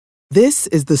This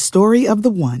is the story of the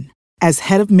one. As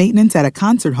head of maintenance at a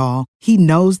concert hall, he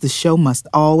knows the show must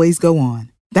always go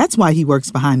on. That's why he works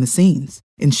behind the scenes,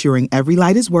 ensuring every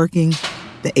light is working,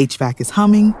 the HVAC is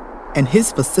humming, and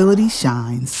his facility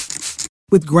shines.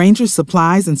 With Grainger's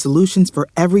supplies and solutions for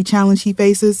every challenge he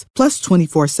faces, plus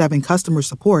 24/7 customer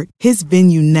support, his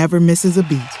venue never misses a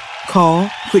beat. Call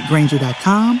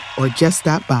quickgrainger.com or just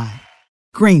stop by.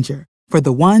 Grainger, for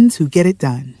the ones who get it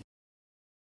done.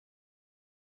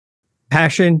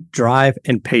 Passion, drive,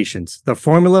 and patience. The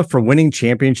formula for winning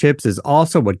championships is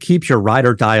also what keeps your ride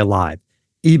or die alive.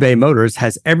 eBay Motors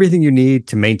has everything you need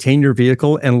to maintain your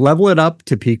vehicle and level it up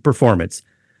to peak performance.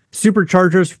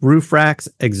 Superchargers, roof racks,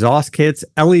 exhaust kits,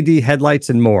 LED headlights,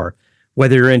 and more.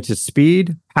 Whether you're into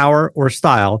speed, power, or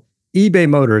style, eBay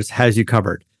Motors has you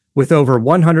covered. With over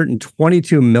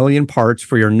 122 million parts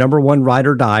for your number one ride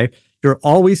or die, you'll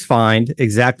always find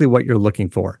exactly what you're looking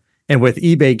for. And with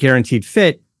eBay Guaranteed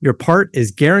Fit, your part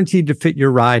is guaranteed to fit your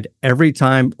ride every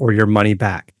time or your money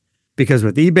back. Because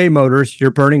with eBay Motors, you're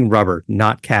burning rubber,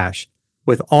 not cash.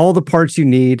 With all the parts you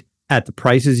need at the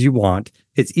prices you want,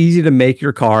 it's easy to make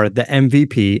your car the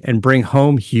MVP and bring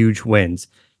home huge wins.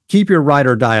 Keep your ride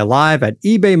or die alive at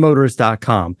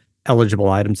ebaymotors.com. Eligible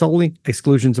items only.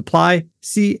 Exclusions apply.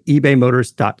 See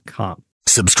ebaymotors.com.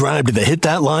 Subscribe to the Hit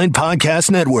That Line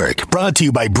Podcast Network, brought to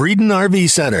you by Breeden RV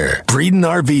Center. Breeden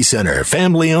RV Center,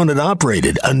 family owned and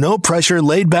operated, a no-pressure,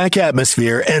 laid-back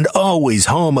atmosphere, and always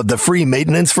home of the free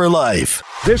maintenance for life.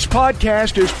 This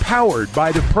podcast is powered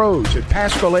by the pros at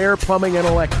Paschal Air Plumbing and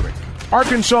Electric.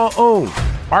 Arkansas owned,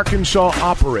 Arkansas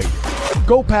operated.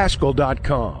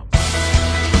 GoPaschal.com.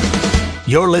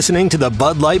 You're listening to the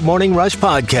Bud Light Morning Rush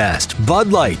Podcast.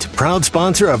 Bud Light, proud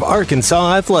sponsor of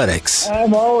Arkansas Athletics.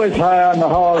 I'm always high on the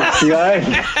hogs, guys.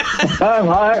 I'm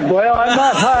high. Well, I'm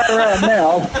not high right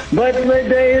now, but the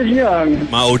day is young.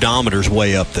 My odometer's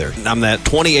way up there. I'm that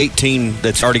 2018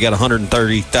 that's already got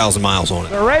 130,000 miles on it.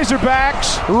 The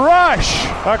Razorbacks rush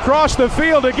across the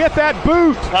field to get that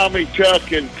boot. Tommy,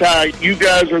 Chuck, and Ty, you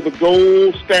guys are the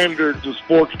gold standards of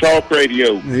sports talk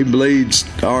radio. He bleeds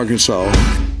Arkansas.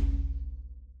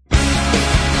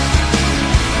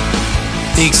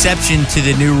 The exception to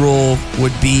the new rule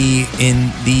would be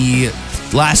in the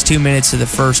last 2 minutes of the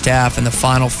first half and the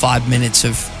final 5 minutes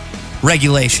of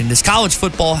regulation. Does college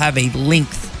football have a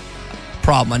length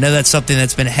problem? I know that's something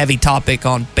that's been a heavy topic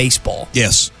on baseball.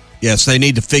 Yes, they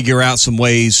need to figure out some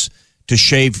ways to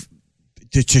shave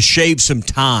some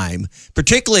time,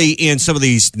 particularly in some of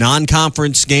these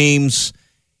non-conference games.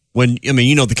 When, I mean,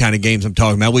 you know the kind of games I'm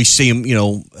talking about. We see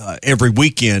them, every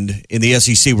weekend in the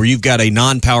SEC where you've got a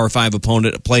non-Power 5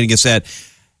 opponent playing against that,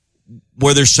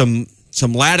 where there's some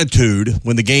latitude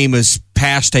when the game is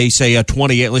past a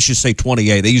 28, let's just say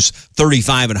 28. They use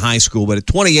 35 in high school, but a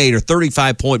 28 or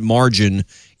 35-point margin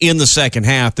in the second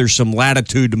half, there's some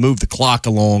latitude to move the clock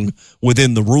along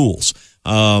within the rules.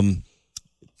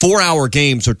 4-hour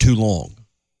games are too long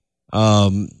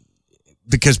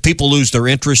because people lose their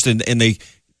interest and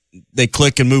they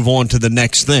click and move on to the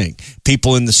next thing.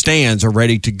 People in the stands are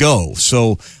ready to go.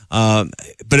 So, but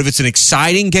if it's an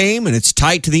exciting game and it's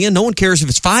tight to the end, no one cares if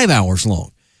it's 5 hours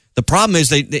long. The problem is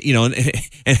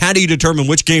and how do you determine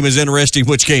which game is interesting,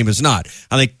 which game is not?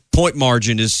 I think point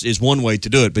margin is one way to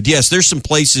do it. But yes, there's some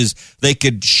places they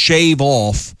could shave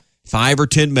off 5 or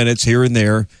 10 minutes here and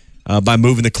there by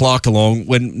moving the clock along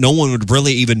when no one would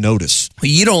really even notice.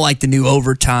 Well, you don't like the new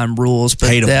overtime rules,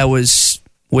 but that was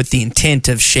with the intent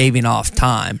of shaving off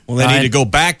time. Well, they need to go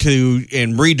back to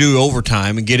and redo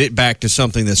overtime and get it back to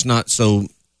something that's not so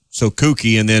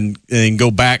kooky, and then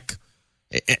go back.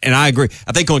 And I agree.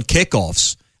 I think on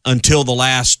kickoffs, until the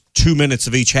last 2 minutes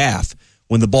of each half,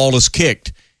 when the ball is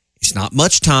kicked, it's not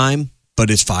much time, but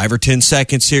it's 5 or 10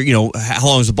 seconds here. How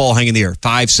long is the ball hanging in the air?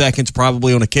 5 seconds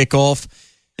probably on a kickoff.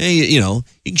 You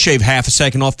can shave half a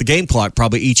second off the game clock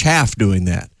probably each half doing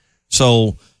that.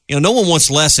 So, no one wants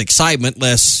less excitement,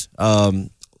 less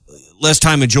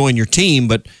time enjoying your team,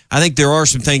 but I think there are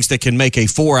some things that can make a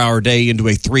 4-hour day into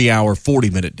a 3-hour,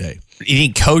 40-minute day. You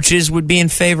think coaches would be in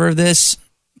favor of this?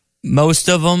 Most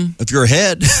of them? If you're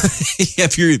ahead,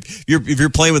 if you're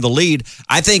playing with the lead,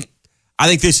 I think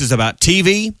this is about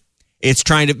TV. It's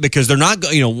trying to, because they're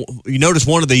not, you notice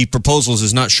one of the proposals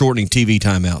is not shortening TV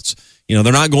timeouts.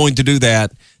 They're not going to do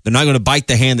that. They're not going to bite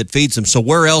the hand that feeds them. So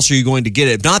where else are you going to get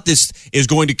it? If not, this is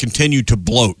going to continue to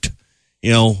bloat.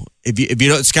 If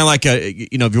you it's kind of like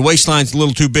if your waistline's a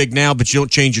little too big now, but you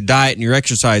don't change your diet and your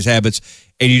exercise habits,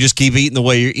 and you just keep eating the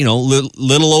way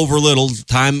little over little,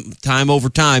 time over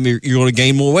time, you're going to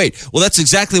gain more weight. Well, that's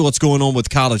exactly what's going on with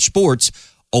college sports.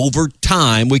 over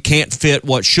time, we can't fit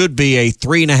what should be a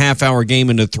 3.5-hour game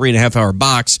into a 3.5-hour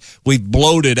box. We've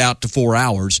bloated out to 4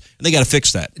 hours, and they got to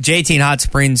fix that. JT in Hot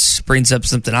Springs brings up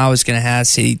something I was going to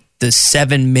ask. The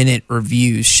 7-minute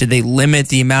reviews, should they limit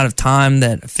the amount of time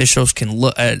that officials can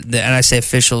look at? And I say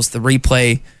officials, the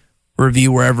replay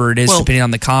review, wherever it is, depending on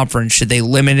the conference, should they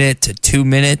limit it to 2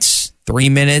 minutes, 3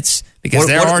 minutes? Because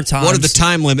there are times. What if the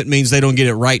time limit means they don't get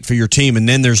it right for your team, and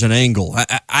then there's an angle?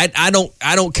 I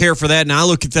don't care for that, and I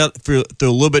look at that through a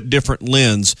little bit different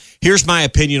lens. Here's my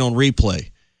opinion on replay.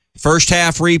 First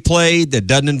half replay that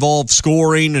doesn't involve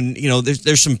scoring, and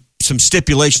there's some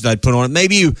stipulations I'd put on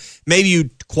it. Maybe you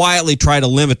quietly try to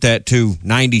limit that to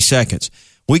 90 seconds.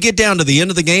 We get down to the end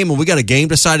of the game and we got a game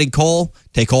deciding call.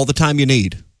 Take all the time you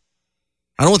need.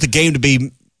 I don't want the game to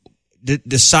be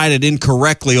decided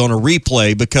incorrectly on a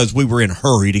replay because we were in a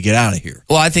hurry to get out of here.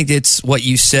 Well, I think it's what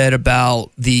you said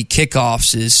about the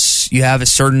kickoffs is you have a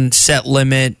certain set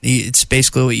limit. It's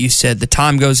basically what you said. The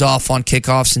time goes off on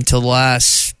kickoffs until the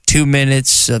last 2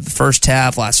 minutes of the first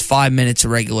half, last 5 minutes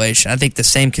of regulation. I think the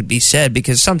same could be said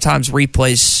because sometimes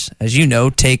replays, as you know,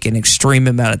 take an extreme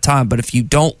amount of time. But if you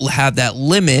don't have that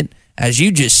limit, as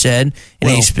you just said, in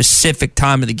a specific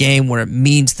time of the game where it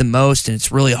means the most and it's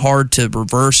really hard to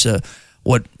reverse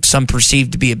what some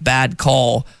perceive to be a bad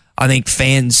call, I think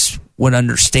fans would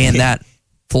understand that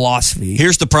philosophy.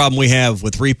 Here's the problem we have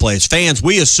with replays. Fans,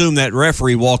 we assume that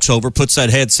referee walks over, puts that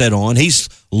headset on. He's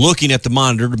looking at the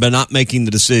monitor but not making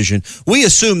the decision. We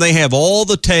assume they have all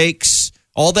the takes,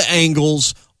 all the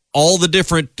angles, all the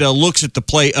different looks at the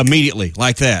play immediately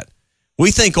like that.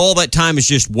 We think all that time is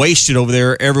just wasted over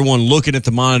there, everyone looking at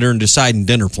the monitor and deciding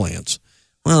dinner plans.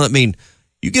 Well, I mean,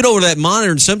 you get over that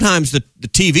monitor and sometimes the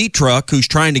TV truck who's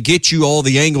trying to get you all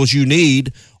the angles you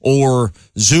need or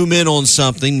zoom in on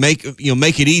something, make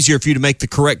it easier for you to make the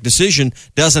correct decision,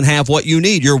 doesn't have what you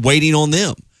need. You're waiting on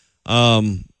them.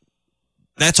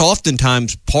 That's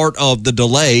oftentimes part of the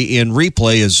delay in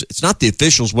replay is it's not the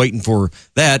officials waiting for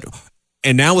that.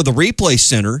 And now with the replay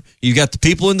center, you got the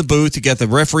people in the booth, you got the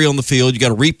referee on the field, you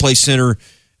got a replay center,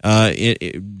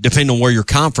 depending on where your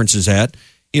conference is at.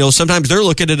 Sometimes they're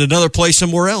looking at another play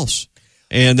somewhere else.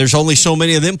 And there's only so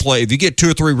many of them play. If you get 2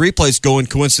 or 3 replays going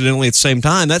coincidentally at the same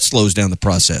time, that slows down the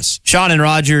process. Sean and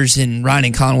Rogers and Ryan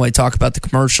and Conway talk about the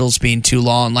commercials being too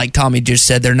long. Like Tommy just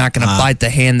said, they're not going to bite the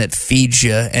hand that feeds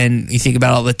you. And you think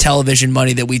about all the television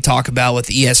money that we talk about with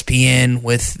ESPN,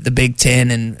 with the Big Ten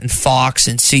and Fox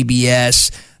and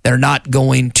CBS. They're not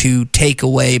going to take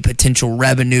away potential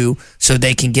revenue so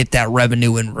they can get that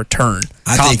revenue in return.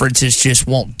 Conferences just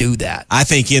won't do that. I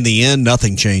think in the end,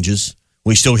 nothing changes.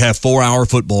 We still have 4-hour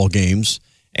football games.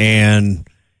 And,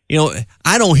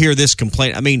 I don't hear this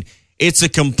complaint. I mean, it's a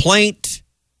complaint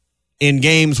in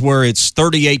games where it's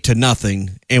 38-0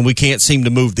 and we can't seem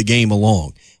to move the game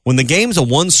along. When the game's a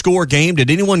one-score game, did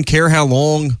anyone care how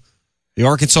long the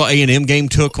Arkansas A&M game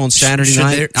took on Saturday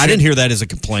night? I didn't hear that as a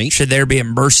complaint. Should there be a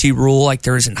mercy rule like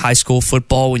there is in high school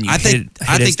football when you I think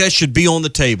that should be on the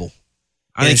table.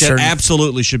 I think that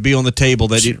absolutely should be on the table.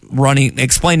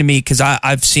 Explain to me, because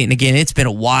I've seen, again, it's been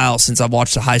a while since I've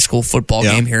watched a high school football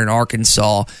game here in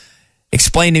Arkansas.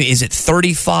 Explain to me, is it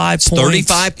 35 points?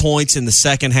 35 points in the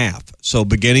second half. So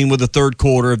beginning with the third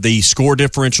quarter, the score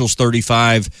differential's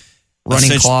 35.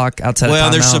 Running clock outside of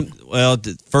timeout.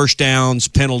 There's first downs,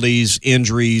 penalties,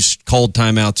 injuries, called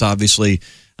timeouts, obviously.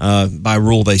 By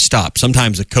rule, they stop.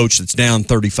 Sometimes a coach that's down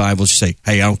 35 will just say,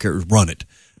 hey, I don't care, run it.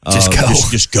 Just go.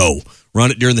 Just go. Run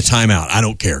it during the timeout. I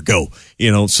don't care. Go.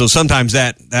 So sometimes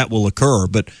that will occur,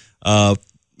 but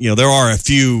there are a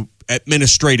few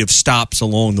administrative stops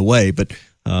along the way. But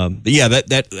yeah,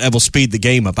 that will speed the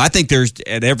game up. I think there's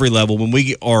at every level when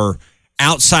we are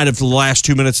outside of the last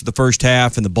 2 minutes of the first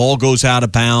half and the ball goes out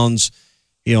of bounds.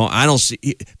 I don't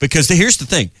see, because here's the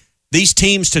thing: these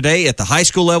teams today at the high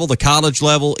school level, the college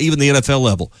level, even the NFL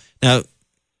level. Now,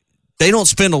 they don't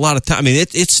spend a lot of time. I mean,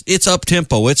 it's up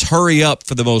tempo. It's hurry up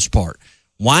for the most part.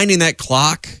 Winding that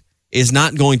clock is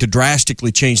not going to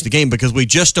drastically change the game because we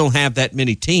just don't have that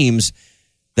many teams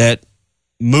that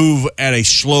move at a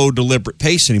slow, deliberate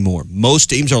pace anymore.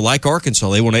 Most teams are like Arkansas.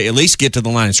 They want to at least get to the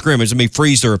line of scrimmage. I mean,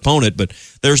 freeze their opponent, but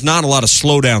there's not a lot of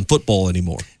slow down football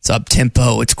anymore. It's up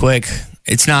tempo. It's quick.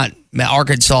 It's not.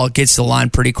 Arkansas gets to the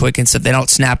line pretty quick and stuff. They don't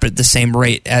snap at the same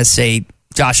rate as, say,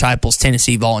 Josh Heupel's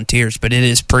Tennessee Volunteers, but it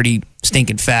is pretty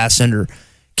stinking fast under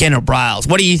Kendall Briles.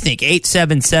 What do you think?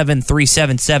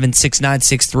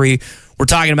 877-377-6963. We're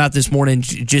talking about this morning,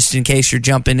 just in case you're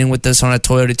jumping in with us on a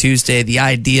Toyota Tuesday, the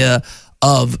idea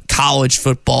of college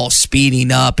football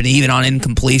speeding up, and even on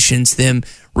incompletions, them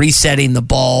resetting the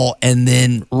ball and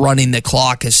then running the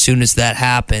clock as soon as that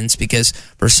happens. Because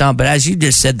for some, but as you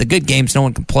just said, the good games, no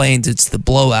one complains. It's the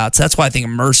blowouts. That's why I think a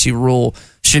mercy rule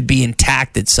should be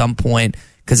intact at some point,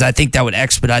 because I think that would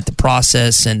expedite the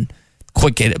process and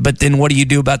quick it. But then what do you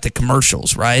do about the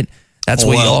commercials, right? That's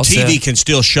what you also... TV can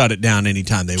still shut it down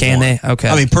anytime they want. Can they? Okay.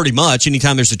 I mean, pretty much.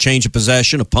 Anytime there's a change of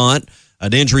possession, a punt,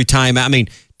 an injury timeout. I mean,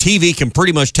 TV can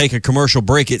pretty much take a commercial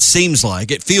break, it seems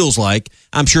like. It feels like.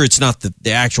 I'm sure it's not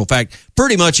the actual fact.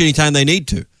 Pretty much anytime they need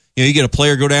to. You know, you get a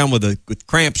player go down with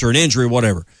cramps or an injury or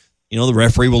whatever. You know, the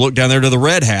referee will look down there to the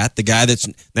red hat, the guy that's...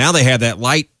 Now they have that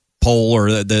light pole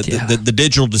or the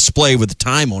digital display with the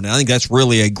time on it. I think that's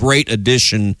really a great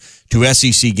addition to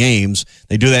SEC games.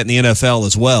 They do that in the NFL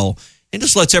as well. And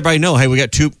just lets everybody know, hey, we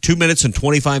got 2 minutes and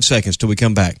 25 seconds till we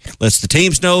come back. Lets the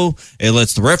teams know. It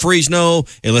lets the referees know.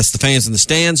 It lets the fans in the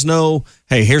stands know,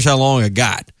 hey, here's how long I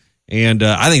got. And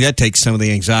I think that takes some of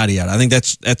the anxiety out. I think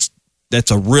that's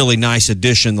a really nice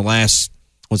addition the last,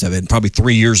 what's that been, probably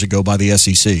 3 years ago by the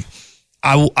SEC.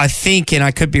 I think, and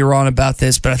I could be wrong about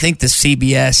this, but I think the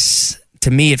CBS, to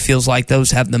me, it feels like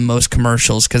those have the most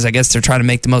commercials because I guess they're trying to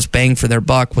make the most bang for their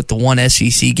buck with the one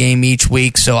SEC game each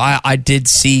week. So I did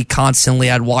see constantly,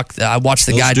 I watched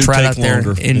the guy trot out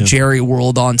there in Jerry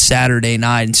World on Saturday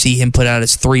night and see him put out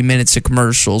his 3 minutes of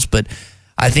commercials. But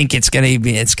I think it's gonna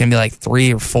be like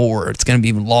 3 or 4. It's gonna be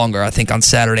even longer, I think, on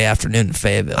Saturday afternoon in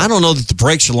Fayetteville. I don't know that the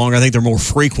breaks are longer. I think they're more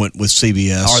frequent with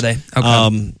CBS. Are they?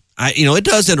 Okay. It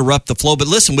does interrupt the flow, but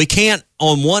listen, we can't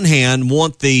on one hand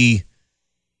want the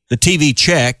TV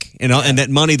check, and that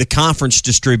money the conference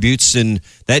distributes, and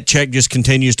that check just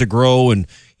continues to grow, and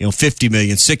 50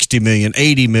 million, 60 million,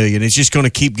 80 million. It's just going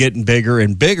to keep getting bigger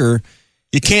and bigger.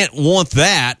 You can't want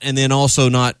that, and then also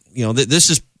not. This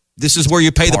is where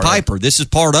you pay the piper. This is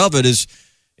part of it is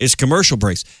commercial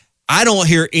breaks. I don't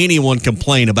hear anyone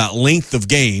complain about length of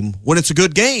game when it's a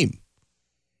good game.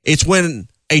 It's when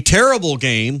a terrible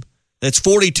game that's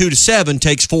 42-7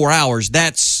 takes 4 hours.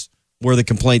 That's where the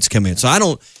complaints come in.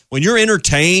 So when you're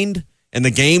entertained and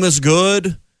the game is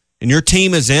good and your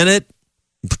team is in it,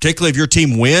 particularly if your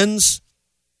team wins,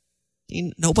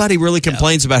 nobody really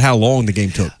complains about how long the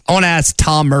game took. I want to ask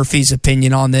Tom Murphy's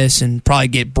opinion on this and probably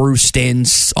get Bruce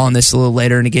Stanton's on this a little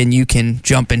later. And again, you can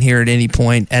jump in here at any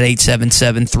point at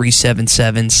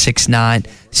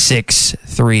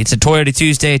 877-377-6963. It's a Toyota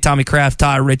Tuesday. Tommy Kraft,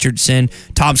 Ty Richardson.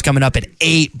 Tom's coming up at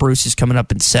 8. Bruce is coming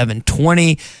up at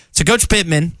 7:20. So Coach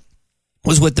Pittman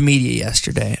was with the media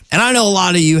yesterday. And I know a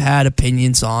lot of you had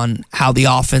opinions on how the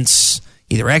offense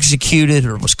either executed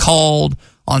or was called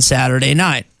on Saturday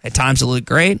night. At times it looked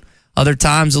great. Other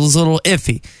times it was a little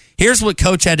iffy. Here's what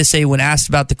Coach had to say when asked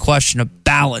about the question of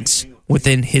balance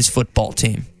within his football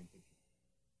team.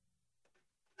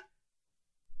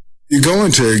 You go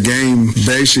into a game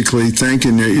basically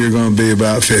thinking that you're going to be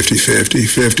about 50-50,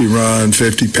 50 run,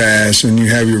 50 pass, and you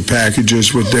have your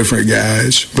packages with different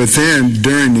guys. But then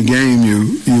during the game,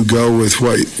 you go with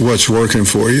what's working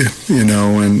for you,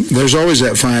 and there's always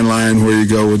that fine line where you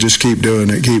go, well, just keep doing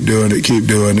it,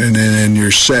 and then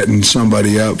you're setting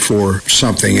somebody up for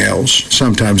something else.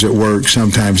 Sometimes it works,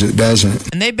 sometimes it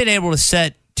doesn't. And they've been able to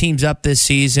set teams up this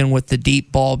season with the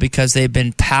deep ball because they've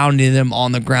been pounding them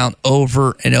on the ground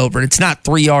over and over. And it's not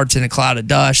 3 yards in a cloud of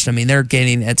dust. I mean, they're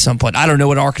getting at some point. I don't know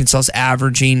what Arkansas is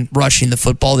averaging rushing the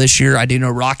football this year. I do know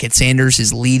Rocket Sanders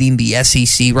is leading the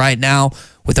SEC right now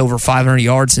with over 500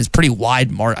 yards. And it's pretty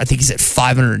wide mark. I think he's at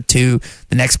 502.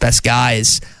 The next best guy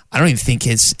is, I think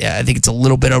it's a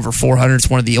little bit over 400.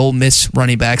 It's one of the Ole Miss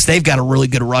running backs. They've got a really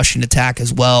good rushing attack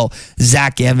as well.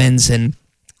 Zach Evans, and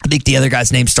I think the other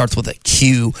guy's name starts with a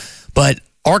Q. But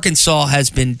Arkansas has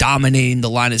been dominating the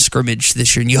line of scrimmage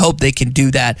this year, and you hope they can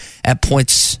do that at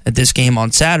points at this game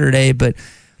on Saturday. But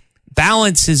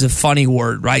balance is a funny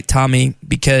word, right, Tommy?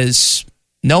 Because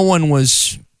no one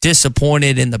was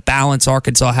disappointed in the balance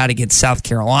Arkansas had against South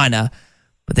Carolina.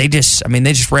 But they just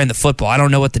ran the football. I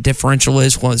don't know what the differential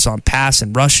is when it's on pass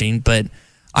and rushing, but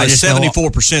I just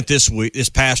 74% this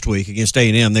past week against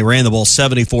A&M. They ran the ball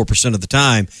 74% of the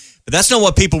time. But that's not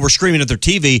what people were screaming at their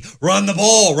TV. Run the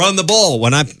ball, run the ball.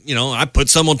 When I put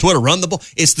some on Twitter, run the ball.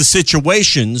 It's the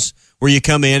situations where you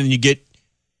come in and you get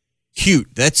cute.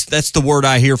 That's the word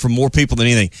I hear from more people than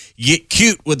anything. You get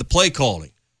cute with the play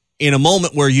calling in a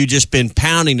moment where you just been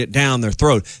pounding it down their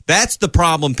throat. That's the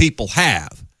problem people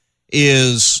have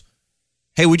is,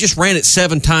 hey, we just ran it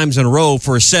 7 times in a row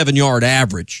for a 7-yard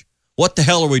average. What the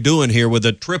hell are we doing here with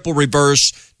a triple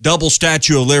reverse, double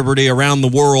Statue of Liberty around the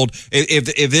world?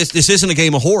 If this isn't a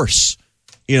game of horse,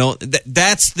 You know,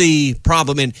 that's the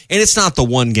problem. And it's not the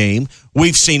one game.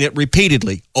 We've seen it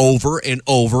repeatedly over and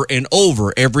over and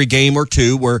over, every game or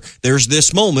two, where there's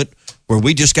this moment where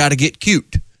we just got to get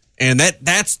cute. And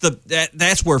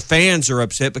that's where fans are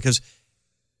upset, because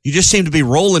you just seem to be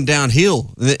rolling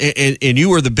downhill. And you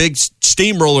were the big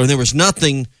steamroller, and there was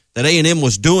nothing that A&M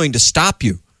was doing to stop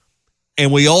you.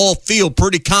 And we all feel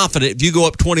pretty confident if you go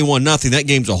up 21-0, that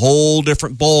game's a whole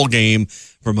different ball game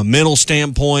from a mental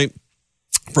standpoint,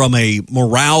 from a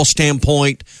morale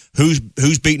standpoint. Who's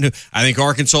beating who? I think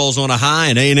Arkansas is on a high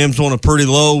and A&M's on a pretty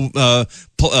low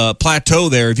plateau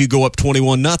there if you go up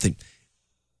 21-0.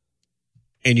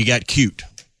 And you got cute,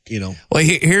 you know. Well,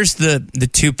 here's the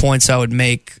 2 points I would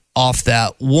make off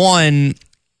that. One,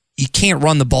 you can't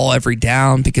run the ball every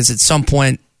down, because at some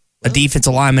point a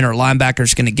defensive lineman or linebacker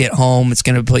is going to get home. It's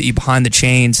going to put you behind the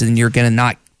chains, and you're going to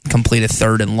not complete a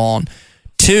 3rd and long.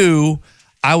 2,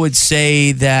 I would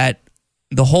say that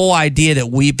the whole idea that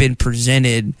we've been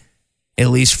presented, at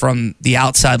least from the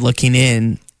outside looking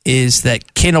in, is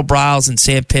that Kendall Briles and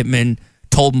Sam Pittman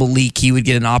told Malik he would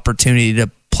get an opportunity to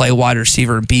play wide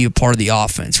receiver and be a part of the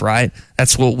offense, right?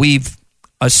 That's what we've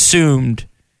assumed,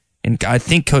 and I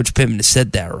think Coach Pittman has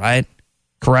said that, right?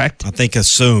 Correct? I think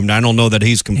assumed. I don't know that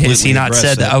he's completely Has he not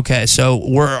said that? that. Okay, so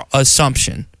we're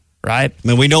assumption, right? I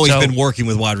mean, we know he's been working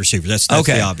with wide receivers. That's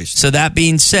okay. The obvious. So that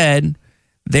being said,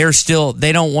 they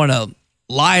don't want to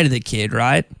lie to the kid,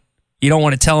 right? You don't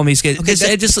want to tell him he's good.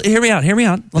 Okay, just hear me out.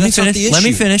 Let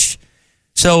me finish.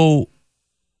 So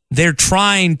they're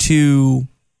trying to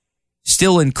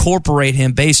still incorporate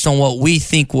him based on what we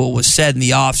think what was said in the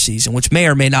offseason, which may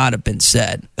or may not have been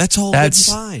said. That's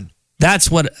fine.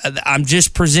 That's what I'm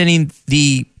just presenting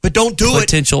the But don't do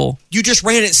potential. You just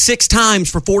ran it 6 times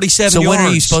for 47 yards. So when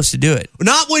are you supposed to do it?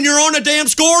 Not when you're on a damn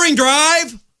scoring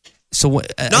drive. So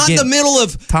not in the middle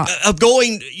of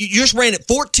going. You just ran it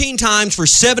 14 times for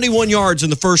 71 yards in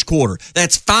the first quarter.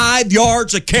 That's 5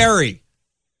 yards a carry.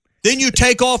 Then you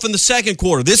take off in the second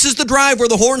quarter. This is the drive where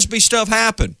the Hornsby stuff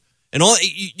happened. And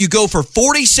you go for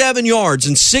 47 yards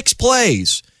in 6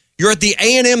 plays. You're at the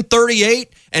A&M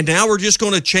 38, and now we're just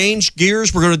going to change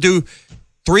gears. We're going to do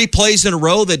 3 plays in a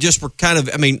row that just were kind of,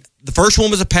 I mean, the first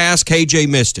one was a pass. KJ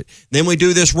missed it. Then we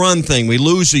do this run thing. We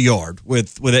lose a yard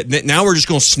with it. Now we're just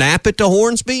going to snap it to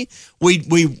Hornsby.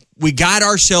 We got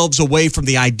ourselves away from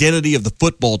the identity of the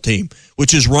football team,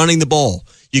 which is running the ball.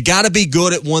 You got to be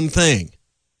good at one thing.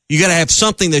 You got to have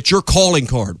something that's your calling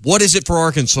card. What is it for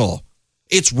Arkansas?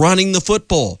 It's running the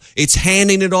football. It's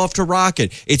handing it off to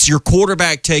Rocket. It's your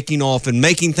quarterback taking off and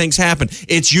making things happen.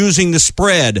 It's using the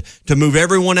spread to move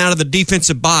everyone out of the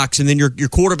defensive box, and then your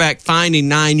quarterback finding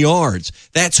 9 yards.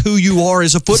 That's who you are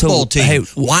as a football team. Hey,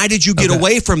 why did you get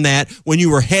away from that when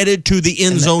you were headed to the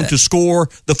end zone to score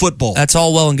the football? That's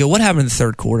all well and good. What happened in the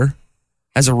third quarter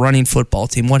as a running football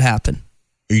team? What happened?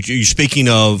 Are you speaking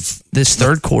of this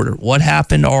third quarter? What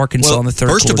happened to Arkansas in the third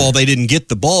quarter? First of all, they didn't get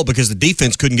the ball because the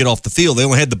defense couldn't get off the field. They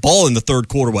only had the ball in the third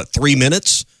quarter, 3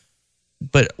 minutes?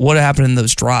 But what happened in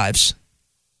those drives?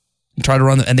 You tried to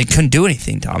run, and they couldn't do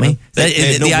anything, Tommy.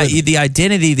 The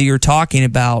identity that you're talking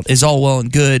about is all well and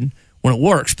good when it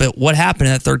works, but what happened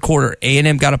in that third quarter?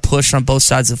 A&M got a push on both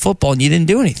sides of the football, and you didn't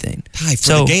do anything. For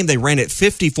the game, they ran it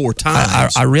 54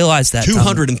 times. I realize that.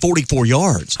 244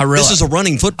 yards. This is a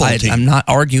running football team. I'm not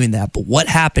arguing that, but what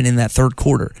happened in that third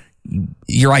quarter?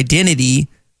 Your identity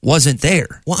wasn't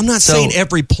there. Well, I'm not saying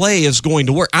every play is going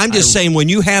to work. I'm just saying when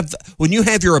you have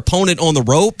your opponent on the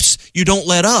ropes, you don't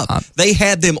let up. They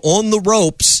had them on the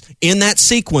ropes in that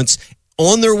sequence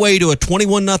on their way to a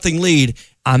 21-0 lead.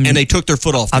 And they took their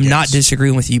foot off the gas. I'm not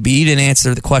disagreeing with you, but you didn't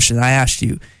answer the question I asked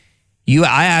you.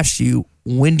 I asked you,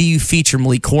 when do you feature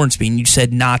Malik Hornsby? And you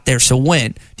said not there. So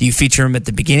when? Do you feature him at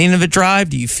the beginning of a drive?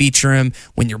 Do you feature him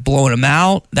when you're blowing him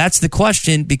out? That's the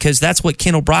question, because that's what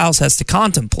Kendall Briles has to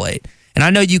contemplate. And I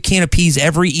know you can't appease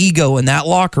every ego in that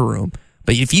locker room,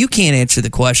 but if you can't answer the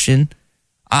question,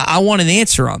 I want an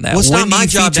answer on that. Well, it's not my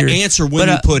job to answer when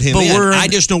you put him in. I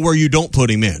just know where you don't put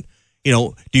him in. You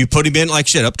know, do you put him in, like I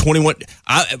said, up 21?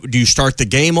 Do you start the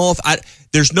game off?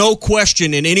 There's no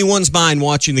question in anyone's mind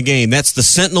watching the game. That's the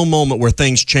sentinel moment where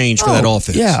things change for that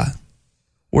offense. Yeah.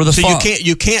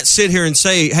 You can't sit here and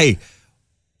say, hey,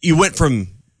 you went from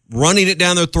running it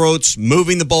down their throats,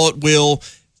 moving the ball at will,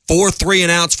 4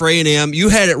 3-and-outs for A&M. You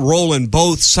had it rolling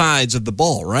both sides of the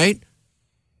ball, right?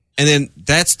 And then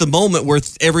that's the moment where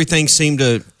everything seemed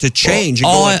to change and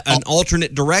go an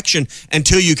alternate direction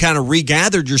until you kind of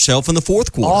regathered yourself in the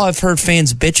fourth quarter. All I've heard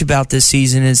fans bitch about this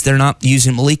season is they're not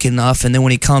using Malik enough, and then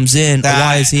when he comes in,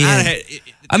 why is he in?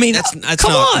 I mean,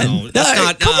 come on.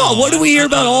 What do we hear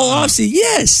about all offseason?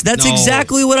 Yes, that's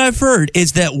exactly what I've heard,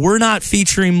 is that we're not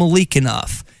featuring Malik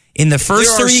enough. In the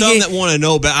first there are three some games, that want to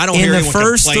know, but I don't hear anyone complaining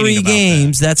about that. In the first 3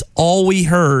 games, that's all we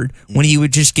heard, when he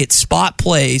would just get spot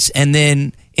plays. And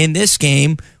then in this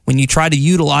game, when you try to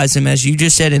utilize him, as you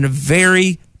just said, in a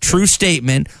very true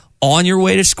statement, on your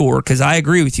way to score, because I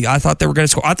agree with you. I thought they were going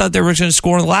to score. I thought they were going to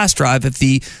score on the last drive if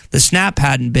the snap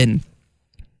hadn't been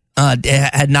had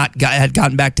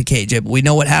gotten back to KJ. But we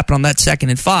know what happened on that 2nd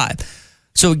and 5.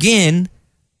 So again,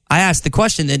 I asked the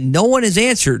question that no one has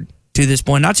answered to this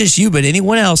point, not just you, but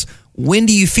anyone else. When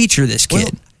do you feature this kid?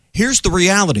 Well, here's the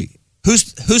reality.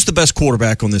 Who's the best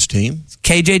quarterback on this team?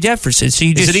 KJ Jefferson. So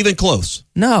is it even close?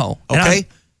 No. Okay.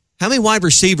 How many wide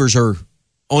receivers are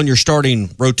on your starting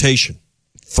rotation?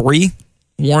 3.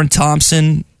 Warren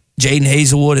Thompson, Jaden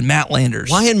Hazelwood, and Matt Landers.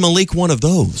 Why isn't Malik one of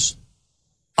those?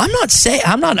 I'm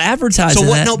not advertising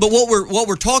that. No, but what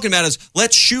we're talking about is,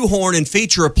 let's shoehorn and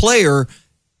feature a player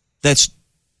that's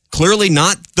clearly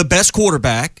not the best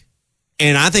quarterback,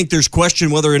 and I think there's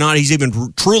question whether or not he's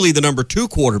even truly the number 2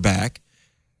 quarterback.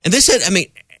 And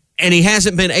and he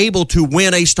hasn't been able to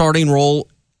win a starting role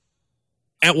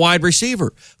at wide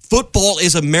receiver. Football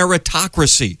is a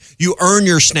meritocracy. You earn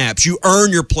your snaps. You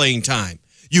earn your playing time.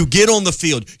 You get on the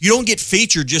field. You don't get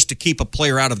featured just to keep a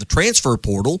player out of the transfer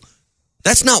portal.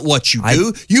 That's not what you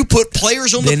do. You put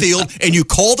players on the field and you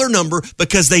call their number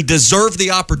because they deserve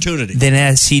the opportunity. Then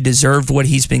has he deserved what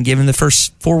he's been given the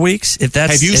first 4 weeks?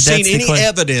 Have you seen any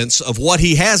evidence of what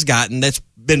he has gotten that's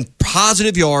been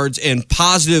positive yards and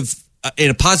positive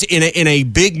in a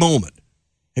big moment?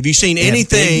 Have you seen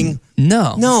anything?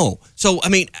 No. So,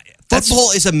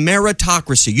 football is a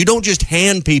meritocracy. You don't just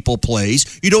hand people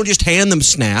plays. You don't just hand them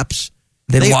snaps.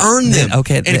 They earn them.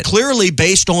 And clearly,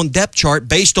 based on depth chart,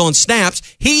 based on snaps,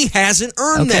 he hasn't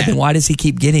earned that. Then why does he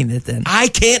keep getting it then? I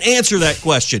can't answer that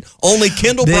question. Only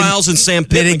Kendall Briles and Sam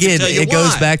Pittman can tell you why. It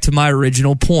goes back to my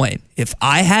original point. If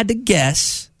I had to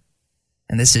guess,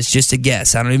 and this is just a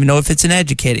guess, I don't even know if it's an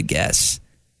educated guess,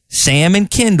 Sam and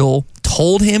Kendall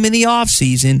told him in the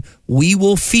offseason, we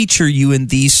will feature you in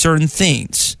these certain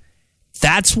things.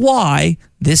 That's why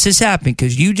this is happening,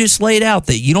 because you just laid out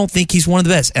that you don't think he's one of the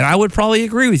best. And I would probably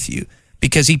agree with you,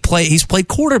 because he's played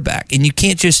quarterback, and you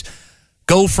can't just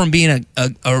go from being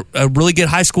a really good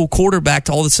high school quarterback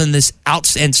to all of a sudden this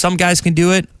out. And some guys can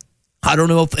do it. I don't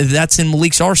know if that's in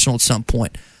Malik's arsenal at some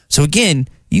point. So again,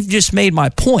 you've just made my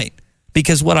point,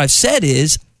 because what I've said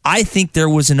is I think there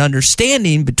was an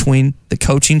understanding between the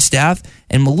coaching staff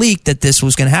and Malik that this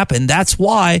was going to happen. That's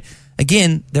why,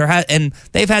 again, and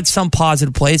they've had some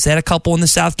positive plays. They had a couple in the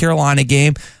South Carolina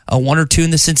game, 1 or 2 in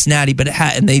the Cincinnati,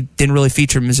 and they didn't really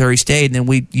feature Missouri State. And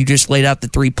then you just laid out the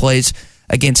 3 plays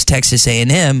against Texas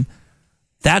A&M.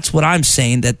 That's what I'm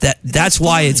saying. That's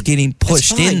why it's getting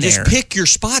pushed in there. Just pick your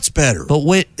spots better.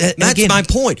 But that's my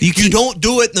point. You don't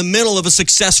do it in the middle of a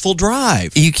successful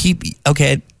drive.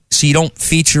 So you don't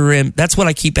feature him. That's what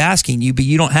I keep asking you, but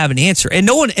you don't have an answer. And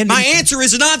no one. And my answer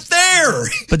is not there.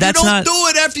 But that's you not. don't do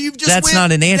it after you've just. That's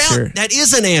not an answer. That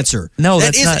is an answer. No,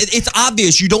 that's not. It's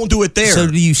obvious you don't do it there. So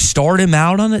do you start him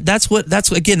out on it? That's what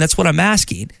I'm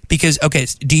asking. Because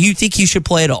do you think he should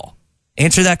play at all?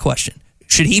 Answer that question.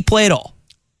 Should he play at all?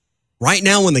 Right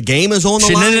now, when the game is on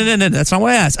the line? No. That's not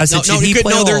what I asked. I said, should he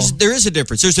play at all? There is a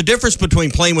difference. There's a difference between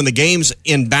playing when the game's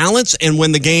in balance and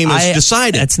when the game is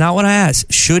decided. That's not what I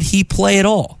asked. Should he play at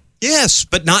all? Yes,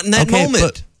 but not in that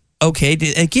moment.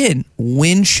 Again,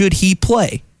 when should he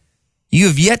play? You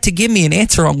have yet to give me an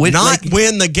answer on when.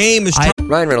 When the game is.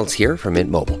 Ryan Reynolds here from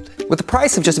Mint Mobile. With the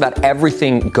price of just about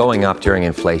everything going up during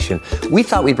inflation, we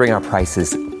thought we'd bring our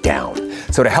prices down.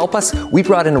 So to help us, we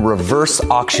brought in a reverse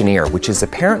auctioneer, which is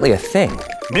apparently a thing.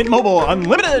 Mint Mobile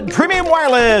Unlimited Premium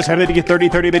Wireless. How to get 30,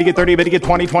 30, bit to get 30, bit to get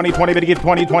 20, 20, 20, bit to get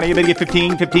 20, 20, bit to get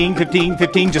 15, 15, 15,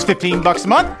 15, just $15 a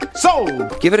month?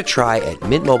 Sold! Give it a try at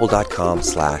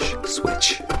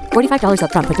mintmobile.com/switch. $45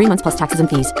 up front for 3 months plus taxes and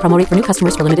fees. Promo rate for new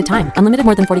customers for limited time. Unlimited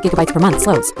more than 40 gigabytes per month.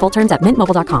 Slows full terms at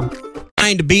mintmobile.com.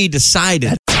 Trying to be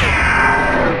decided.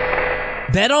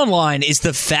 BetOnline is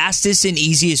the fastest and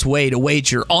easiest way to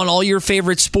wager on all your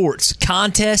favorite sports,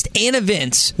 contests, and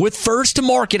events with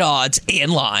first-to-market odds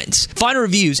and lines. Find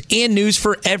reviews and news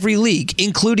for every league,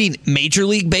 including Major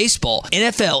League Baseball,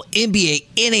 NFL, NBA,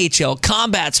 NHL,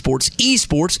 combat sports,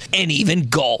 esports, and even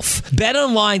golf.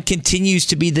 BetOnline continues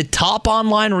to be the top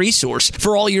online resource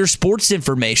for all your sports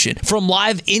information, from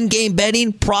live in-game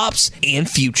betting, props, and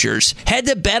futures. Head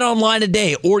to BetOnline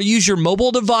today or use your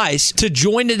mobile device to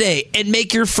join today and make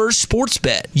make your first sports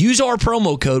bet. Use our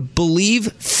promo code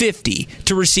BELIEVE50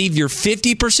 to receive your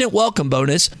 50% welcome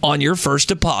bonus on your first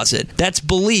deposit. That's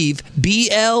BELIEVE,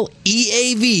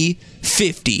 BLEAV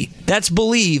 50. That's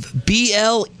BELIEVE,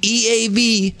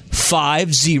 BLEAV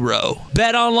 50.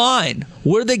 Bet online,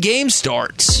 where the game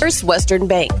starts. First Western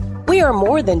Bank. We are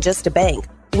more than just a bank.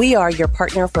 We are your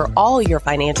partner for all your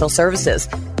financial services.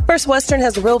 First Western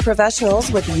has real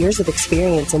professionals with years of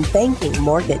experience in banking,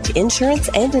 mortgage, insurance,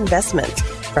 and investments.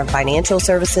 From financial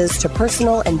services to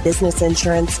personal and business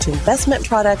insurance to investment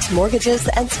products, mortgages,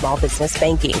 and small business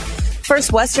banking.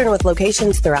 First Western with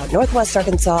locations throughout Northwest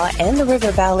Arkansas and the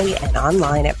River Valley and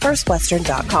online at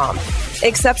firstwestern.com.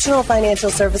 Exceptional financial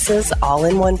services all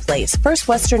in one place. First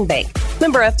Western Bank.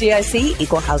 Member FDIC,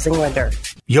 Equal Housing Lender.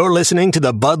 You're listening to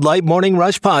the Bud Light Morning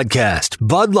Rush Podcast.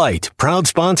 Bud Light, proud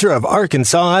sponsor of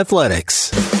Arkansas Athletics.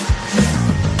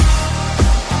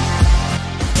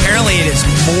 Apparently it is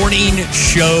morning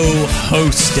show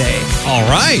host day. All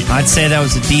right. I'd say that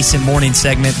was a decent morning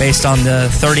segment based on the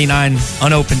 39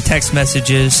 unopened text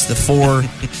messages, the 4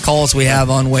 calls we have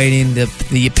on waiting,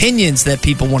 the opinions that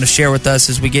people want to share with us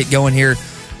as we get going here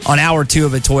on hour 2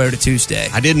 of a Toyota Tuesday.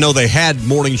 I didn't know they had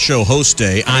morning show host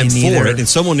day. I'm for it, and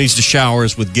someone needs to shower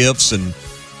us with gifts and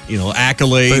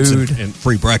accolades and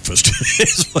free breakfast.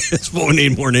 It's what we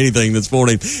need more than anything this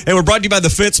morning. And we're brought to you by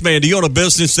the Fence Man. Do you own a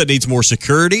business that needs more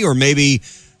security or maybe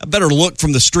a better look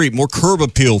from the street, more curb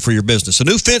appeal for your business? A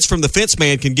new fence from the Fence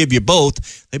Man can give you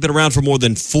both. They've been around for more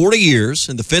than 40 years,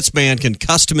 and the Fence Man can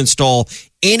custom install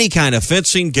any kind of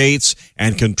fencing, gates,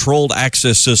 and controlled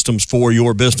access systems for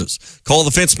your business. Call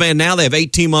the Fence Man now. They have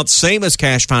 18 months, same as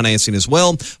cash financing as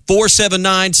well.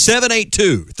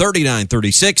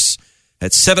 479-782-3936.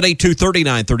 That's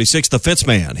 782-3936, the Fence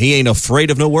Man. He ain't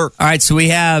afraid of no work. All right, so we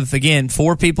have, again,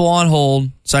 4 people on hold,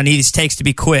 so I need these takes to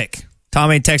be quick.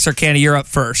 Tommy in Texarkana, you're up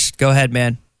first. Go ahead,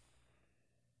 man.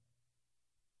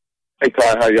 Hey,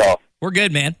 Ty, how y'all? We're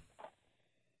good, man.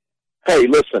 Hey,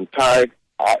 listen, Ty,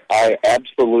 I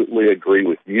absolutely agree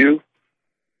with you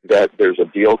that there's a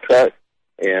deal cut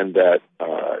and that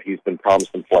he's been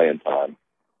promising playing time.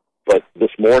 But this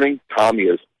morning, Tommy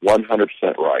is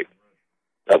 100% right.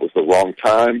 That was the wrong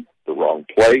time, the wrong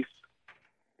place.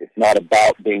 It's not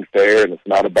about being fair, and it's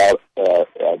not about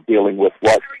dealing with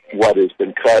what has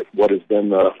been cut, what has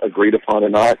been agreed upon or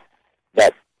not.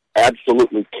 That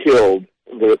absolutely killed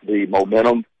the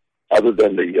momentum. Other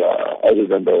than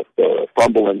the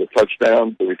fumble and the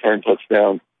touchdown, the return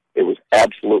touchdown, it was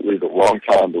absolutely the wrong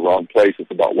time, the wrong place.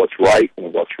 It's about what's right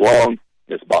and what's wrong.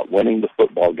 It's about winning the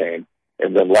football game.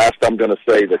 And then last, I'm going to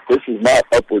say that this is not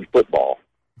upward football.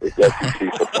 It's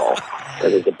SEC football.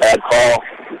 That is a bad call.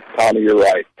 Tommy, you're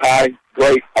right. Ty,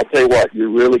 great. I'll tell you what, you're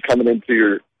really coming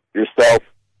into yourself.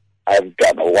 I've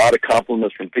gotten a lot of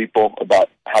compliments from people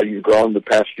about how you've grown the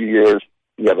past few years.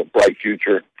 You have a bright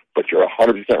future, but you're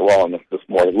 100% wrong this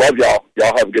morning. Love y'all.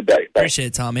 Y'all have a good day. Thanks. Appreciate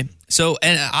it, Tommy. So,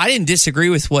 and I didn't disagree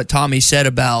with what Tommy said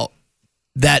about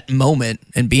that moment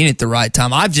and being at the right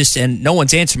time. And no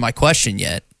one's answered my question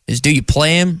yet, is do you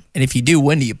play him? And if you do,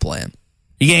 when do you play him?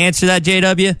 You can answer that,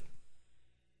 JW?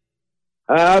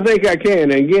 I think I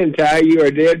can. And again, Ty, you are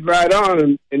dead right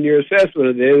on in your assessment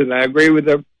of this, and I agree with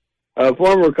the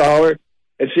former caller.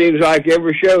 It seems like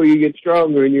every show you get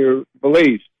stronger in your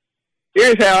beliefs.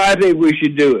 Here's how I think we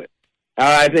should do it,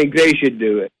 how I think they should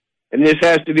do it. And this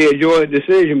has to be a joint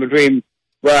decision between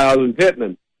Briles and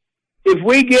Pittman. If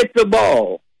we get the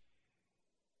ball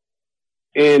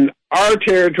in our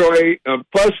territory of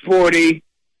plus 40,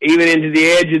 even into the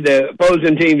edge of the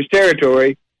opposing team's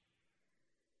territory,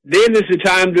 then it's the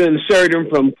time to insert him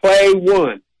from play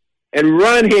 1 and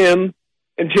run him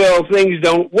until things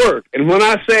don't work. And when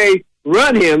I say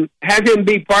run him, have him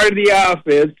be part of the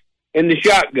offense in the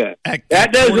shotgun.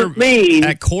 That doesn't mean...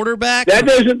 At quarterback? That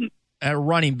doesn't... At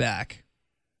running back?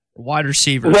 Wide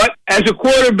receiver? What? As a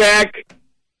quarterback,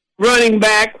 running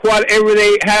back, however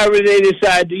they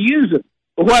decide to use him.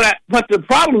 But what the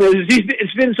problem is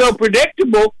it's been so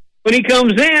predictable when he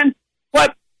comes in.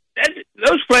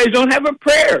 Those plays don't have a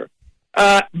prayer.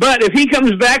 But if he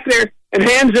comes back there and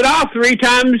hands it off 3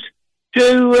 times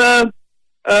to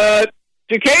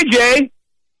KJ,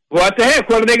 what the heck?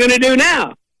 What are they going to do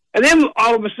now? And then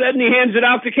all of a sudden he hands it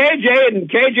off to KJ, and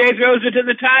KJ throws it to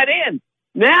the tight end.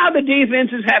 Now the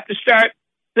defenses have to start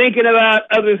thinking about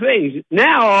other things.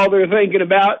 Now all they're thinking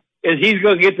about is he's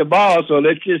going to get the ball, so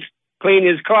let's just clean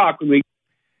his clock.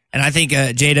 And I think,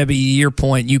 JW, your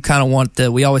point, you kind of want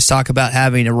we always talk about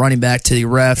having a running back to the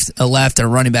left and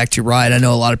a running back to your right. I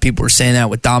know a lot of people were saying that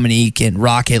with Dominique and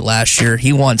Rocket last year.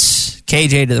 He wants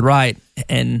KJ to the right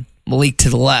and Malik to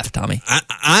the left, Tommy.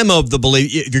 I'm of the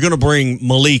belief if you're going to bring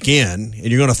Malik in and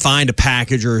you're going to find a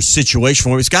package or a situation for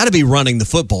him, it's got to be running the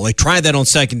football. They tried that on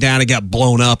second down. It got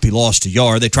blown up. He lost a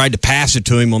yard. They tried to pass it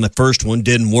to him on the first one.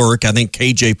 Didn't work. I think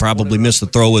KJ probably missed the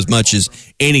throw as much as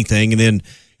anything. And then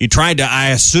you tried to, I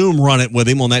assume, run it with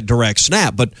him on that direct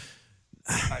snap. But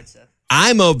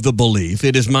I'm of the belief,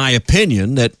 it is my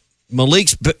opinion, that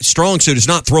Malik's strong suit is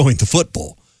not throwing the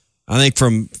football. I think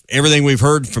from everything we've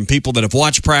heard from people that have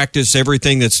watched practice,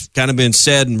 everything that's kind of been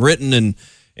said and written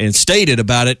and stated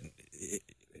about it,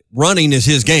 running is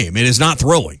his game. It is not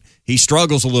throwing. He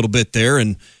struggles a little bit there,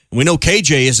 and we know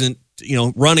KJ isn't,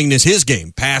 running is his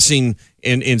game. Passing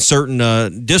in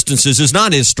certain distances is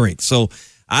not his strength. So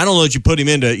I don't know that you put him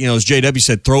into, as JW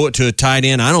said, throw it to a tight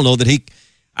end. I don't know that he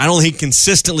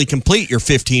consistently complete your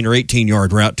 15 or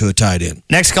 18-yard route to a tight end.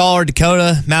 Next caller,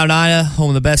 Dakota, Mount Ida, home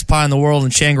of the best pie in the world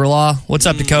in Shangri-La. What's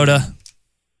up, Dakota?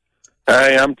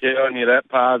 Hey, I'm telling you, that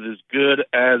pie's as good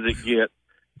as it gets.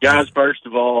 Guys, first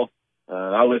of all,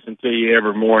 I listen to you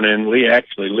every morning. We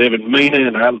actually live in Mena,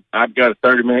 and I've got a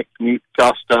 30-minute commute to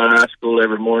Costa High School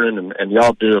every morning, and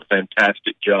y'all do a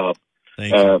fantastic job.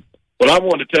 Thank you. What I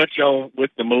want to touch on with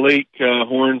the Malik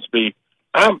Hornsby,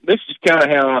 this is kind of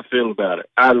how I feel about it.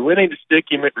 Either we need to stick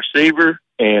him at receiver,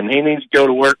 and he needs to go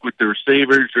to work with the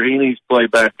receivers, or he needs to play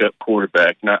backup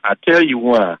quarterback. Now, I tell you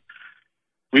why.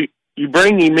 You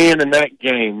bring him in that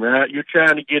game, right? You're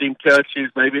trying to get him touches.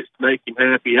 Maybe it's to make him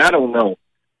happy. I don't know.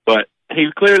 But he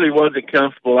clearly wasn't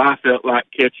comfortable, I felt like,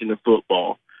 catching the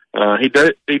football.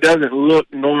 He doesn't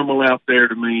look normal out there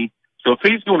to me. So if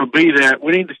he's going to be that,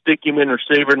 we need to stick him in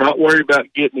receiver, not worry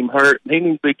about getting him hurt. He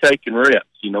needs to be taking reps.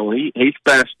 He's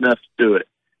fast enough to do it.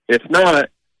 If not,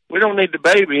 we don't need to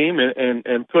baby him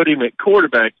and put him at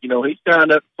quarterback. He's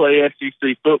signed up to play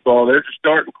SEC football. There's a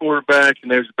starting quarterback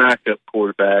and there's a backup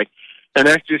quarterback. And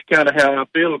that's just kind of how I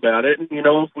feel about it. And,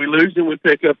 if we lose him, we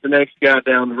pick up the next guy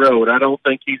down the road. I don't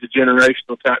think he's a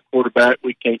generational type quarterback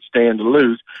we can't stand to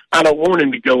lose. I don't want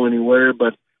him to go anywhere,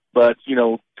 but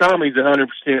Tommy's 100%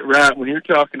 right. When you're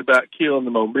talking about killing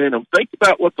the momentum, think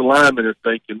about what the linemen are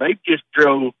thinking. They just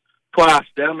drove twice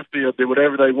down the field, did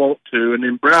whatever they want to, and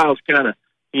then Browse kind of,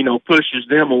 pushes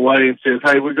them away and says,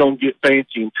 hey, we're going to get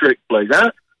fancy and trick plays.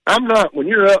 I'm not, when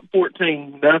you're up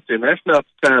 14-0, that's not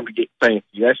the time to get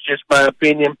fancy. That's just my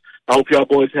opinion. I hope y'all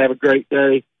boys have a great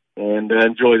day and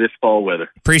enjoy this fall weather.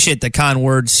 Appreciate the kind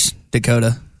words,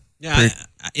 Dakota.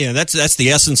 Yeah, that's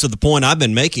the essence of the point I've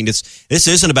been making. This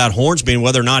isn't about Hornsby and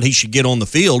whether or not he should get on the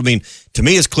field. I mean, to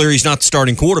me, it's clear he's not the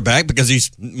starting quarterback because he's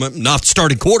not the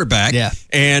starting quarterback. Yeah.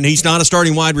 And he's not a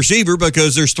starting wide receiver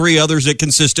because there's three others that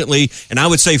consistently, and I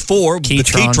would say four,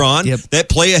 Keytron, that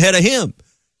play ahead of him.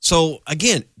 So,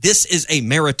 again, this is a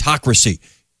meritocracy.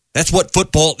 That's what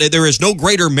football, there is no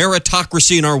greater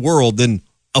meritocracy in our world than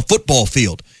a football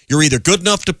field. You're either good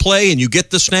enough to play and you get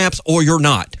the snaps or you're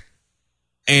not.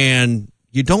 And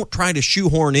you don't try to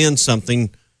shoehorn in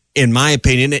something, in my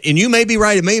opinion, and you may be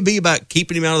right. It may be about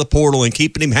keeping him out of the portal and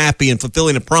keeping him happy and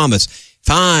fulfilling a promise.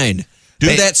 Fine. Do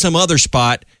that some other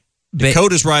spot.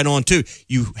 Dakota's right on, too.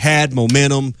 You had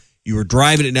momentum. You were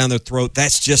driving it down their throat.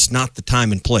 That's just not the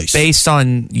time and place. Based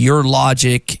on your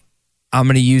logic, I'm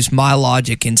going to use my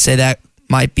logic and say that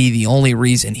might be the only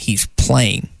reason he's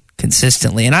playing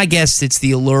consistently. And I guess it's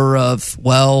the allure of,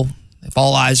 well, if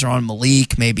all eyes are on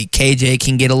Malik, maybe KJ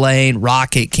can get a lane,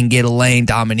 Rocket can get a lane,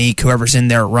 Dominique, whoever's in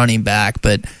there running back.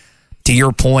 But to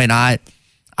your point, I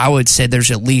would say there's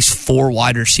at least four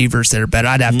wide receivers that are better.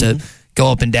 I'd have to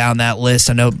go up and down that list.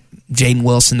 I know Jaden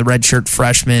Wilson, the redshirt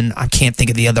freshman. I can't think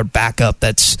of the other backup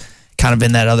that's kind of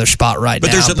in that other spot right now.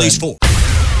 But there's at least four.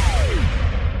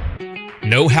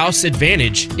 No House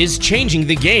Advantage is changing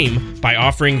the game by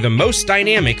offering the most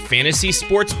dynamic fantasy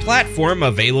sports platform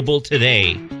available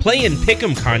today. Play in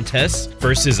pick'em contests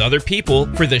versus other people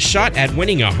for the shot at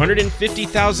winning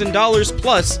 $150,000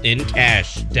 plus in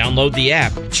cash. Download the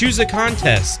app, choose a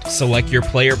contest, select your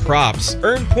player props,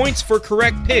 earn points for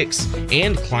correct picks,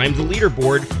 and climb the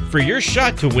leaderboard for your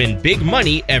shot to win big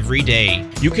money every day.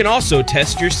 You can also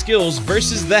test your skills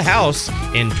versus the house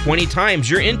and 20 times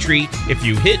your entry if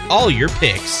you hit all your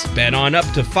picks. Bet on up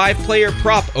to 5-player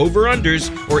prop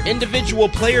over-unders or individual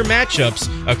player matchups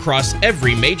across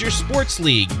every major sports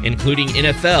league, including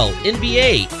NFL,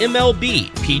 NBA, MLB,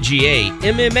 PGA,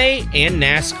 MMA, and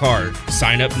NASCAR.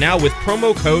 Sign up now with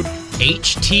promo code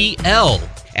HTL.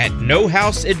 at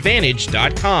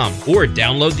nohouseadvantage.com or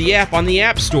download the app on the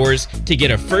app stores to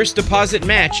get a first deposit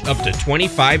match up to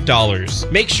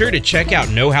 $25. Make sure to check out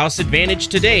No House Advantage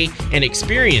today and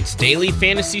experience daily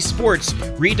fantasy sports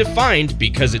redefined,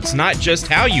 because it's not just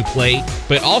how you play,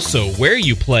 but also where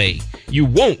you play. You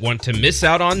won't want to miss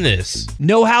out on this.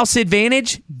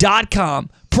 nohouseadvantage.com.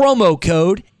 Promo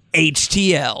code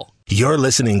HTL. You're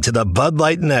listening to the Bud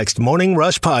Light Next Morning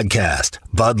Rush Podcast.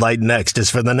 Bud Light Next is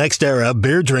for the next era of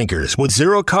beer drinkers with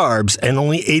 0 carbs and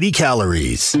only 80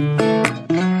 calories. Can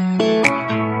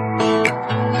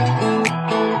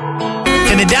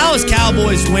the Dallas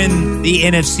Cowboys win the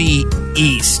NFC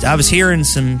East? I was hearing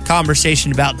some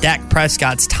conversation about Dak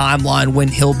Prescott's timeline, when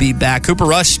he'll be back. Cooper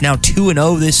Rush now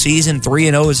 2-0 this season,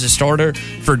 3-0 as a starter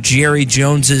for Jerry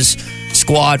Jones's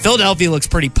squad. Philadelphia looks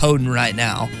pretty potent right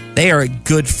now. They are a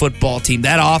good football team.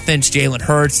 That offense, Jalen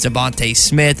Hurts, Devontae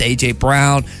Smith, A.J.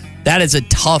 Brown, that is a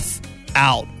tough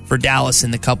out for Dallas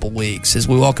in the couple weeks. As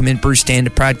we welcome in Bruce Stan to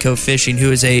Pradco Fishing,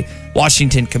 who is a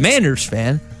Washington Commanders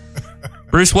fan.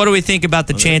 Bruce, what do we think about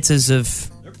the chances of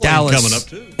Dallas coming up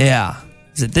too? Yeah.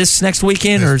 Is it this next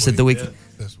weekend or is it the weekend?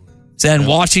 This week. Is that in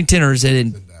Washington or is it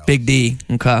in Big D?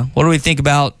 Okay. What do we think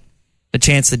about the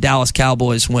chance the Dallas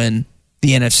Cowboys win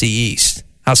the NFC East?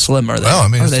 How slim are they? Well, I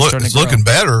mean, it's looking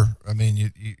better. I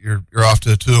mean, you're off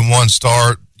to a 2-1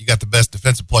 start. You got the best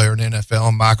defensive player in the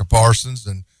NFL, Micah Parsons,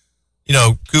 and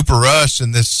Cooper Rush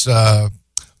in this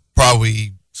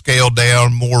probably scaled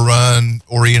down, more run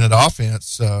oriented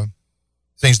offense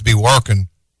seems to be working.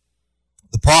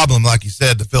 The problem, like you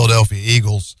said, the Philadelphia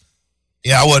Eagles.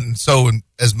 I wasn't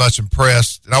as much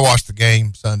impressed, and I watched the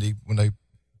game Sunday when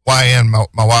YN, my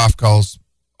wife calls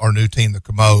our new team the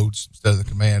Commodes instead of the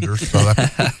Commanders, so I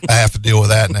have to deal with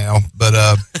that now. But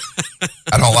I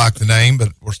don't like the name, but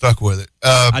we're stuck with it.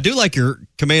 I do like your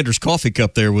Commander's coffee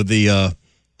cup there with the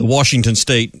Washington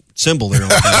State symbol there on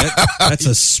that. That's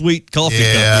a sweet coffee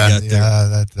cup you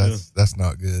got there. Yeah, that's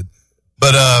not good.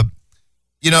 But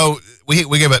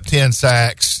we gave up 10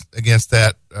 sacks against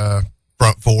that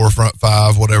front four, front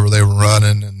five, whatever they were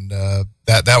running, and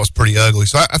that was pretty ugly.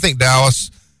 So I think Dallas.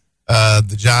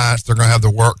 The Giants, they're going to have their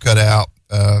work cut out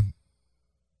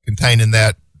containing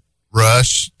that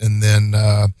rush. And then,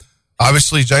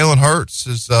 obviously, Jalen Hurts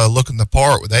is looking the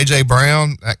part with A.J.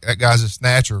 Brown. That guy's a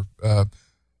snatcher. I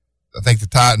think the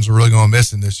Titans are really going to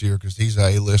miss him this year because he's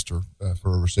a A-lister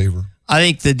for a receiver. I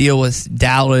think the deal with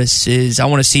Dallas is I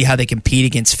want to see how they compete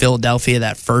against Philadelphia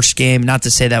that first game. Not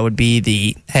to say that would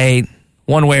be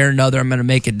one way or another, I'm going to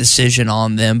make a decision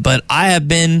on them. But I have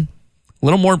been a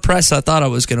little more impressed than I thought I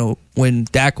was going to when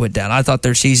Dak went down. I thought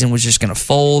their season was just going to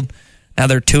fold. Now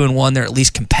they're 2-1. They're at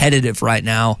least competitive right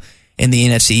now in the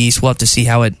NFC East. We'll have to see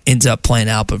how it ends up playing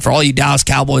out. But for all you Dallas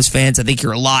Cowboys fans, I think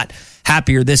you're a lot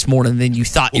happier this morning than you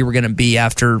thought you were going to be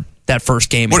after that first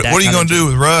game. What are you going to do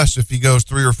with Rush if he goes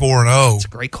 3 or 4-0? That's a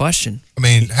great question. I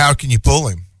mean, how can you pull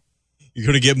him? You're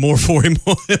going to get more for him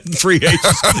in free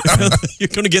agents. You're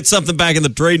going to get something back in the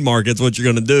trade market. That's what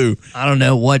you're going to do. I don't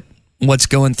know what's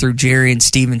going through Jerry and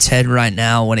Steven's head right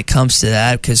now when it comes to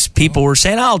that, because people were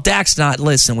saying, Dak's not,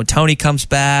 listen, when Tony comes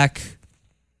back,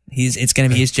 it's going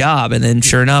to be his job. And then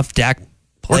sure enough, Dak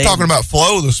played. We're talking about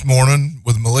flow this morning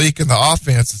with Malik and the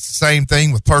offense. It's the same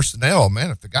thing with personnel, man.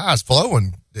 If the guy's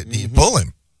flowing, do you pull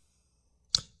him?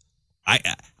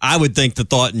 I would think the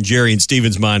thought in Jerry and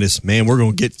Steven's mind is, man, we're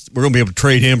going to be able to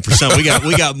trade him for something.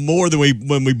 We got more than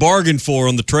when we bargained for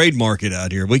on the trade market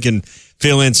out here. We can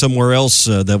fill in somewhere else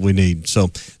that we need. So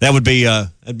that would be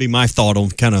that'd be my thought on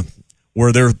kind of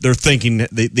where they're thinking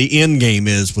the end game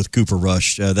is with Cooper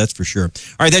Rush. That's for sure. All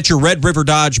right, that's your Red River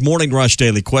Dodge Morning Rush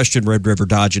Daily Question. Red River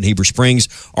Dodge in Heber Springs,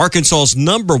 Arkansas's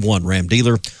 #1 Ram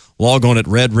dealer. Log on at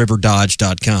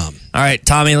redriverdodge.com. All right,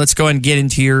 Tommy, let's go ahead and get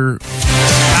into your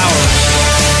power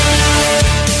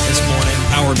this morning.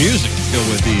 Power music. Go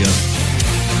with the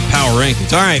power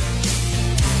rankings. All right.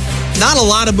 Not a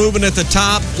lot of movement at the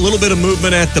top, a little bit of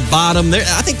movement at the bottom.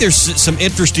 I think there's some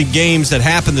interesting games that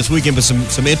happened this weekend, but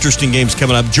some interesting games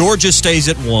coming up. Georgia stays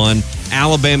at 1,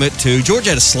 Alabama at 2. Georgia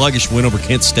had a sluggish win over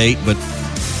Kent State, but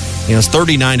it's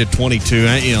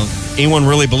 39-22. Anyone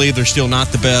really believe they're still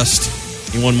not the best?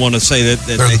 Anyone want to say that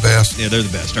they're the best? Yeah, they're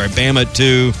the best. All right, Bama at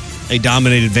 2. They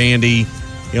dominated Vandy.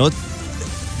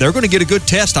 They're going to get a good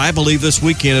test, I believe, this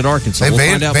weekend at Arkansas. We'll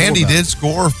find out Vandy did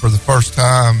score for the first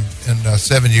time in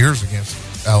 7 years against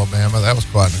Alabama. That was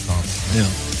quite an accomplishment. Yeah.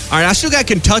 All right, I still got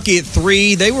Kentucky at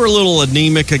 3. They were a little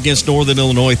anemic against Northern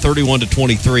Illinois,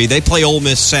 31-23. They play Ole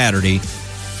Miss Saturday.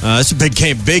 It's a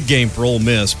big game for Ole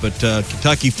Miss, but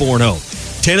Kentucky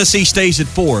 4-0. Tennessee stays at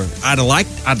 4. I'd like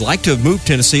to have moved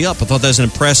Tennessee up. I thought that was an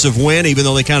impressive win, even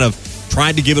though they kind of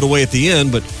tried to give it away at the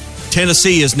end, but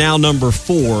Tennessee is now number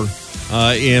 4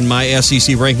 in my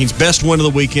SEC rankings. Best win of the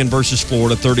weekend versus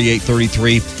Florida,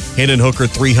 38-33. Hendon Hooker,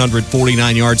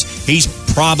 349 yards. He's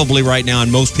probably right now, in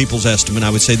most people's estimate, I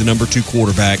would say the number 2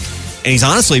 quarterback. And he's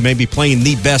honestly maybe playing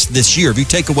the best this year. If you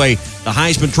take away the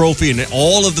Heisman Trophy and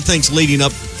all of the things leading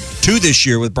up to this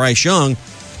year with Bryce Young,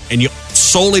 and you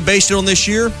solely based it on this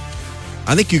year,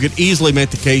 I think you could easily make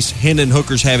the case Hendon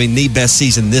Hooker's having the best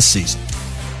season this season.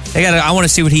 I want to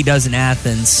see what he does in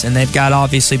Athens, and they've got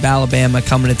obviously Alabama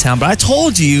coming to town. But I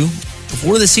told you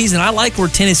before the season, I like where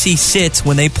Tennessee sits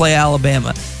when they play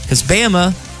Alabama, because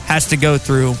Bama has to go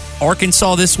through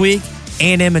Arkansas this week,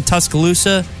 A&M and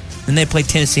Tuscaloosa, and they play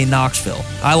Tennessee and Knoxville.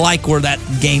 I like where that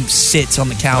game sits on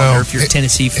the calendar if you're a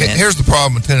Tennessee fan. Here's the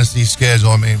problem with Tennessee's schedule.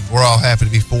 I mean, we're all happy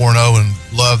to be 4-0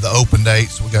 and love the open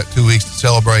dates. We got 2 weeks to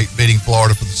celebrate beating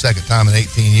Florida for the second time in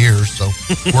 18 years, so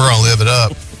we're going to live it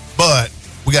up. But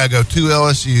we got to go to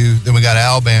LSU, then we got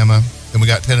Alabama, then we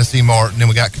got Tennessee Martin, then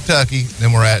we got Kentucky,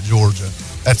 then we're at Georgia.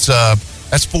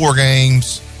 That's 4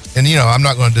 games. And, I'm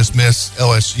not going to dismiss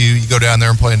LSU. You go down there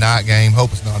and play a night game.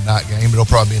 Hope it's not a night game, but it'll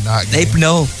probably be a night game.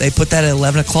 They put that at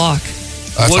 11 o'clock.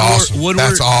 That's awesome.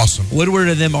 That's awesome. Woodward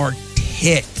and them are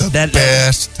ticked. The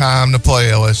best time to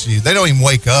play LSU. They don't even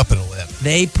wake up at 11.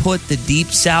 They put the Deep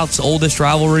South's oldest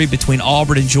rivalry between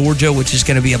Auburn and Georgia, which is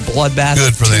going to be a bloodbath.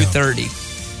 Good for them.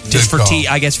 2:30. Just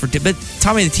for but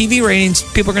Tommy, the TV ratings,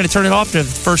 people are going to turn it off to the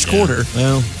first quarter.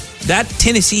 Well, that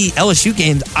Tennessee LSU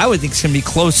game, I would think it's going to be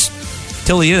close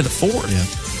till the end of the 4th.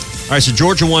 Yeah. All right, so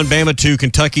Georgia 1, Bama 2,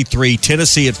 Kentucky 3,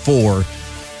 Tennessee at 4.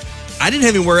 I didn't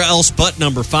have anywhere else but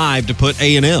number 5 to put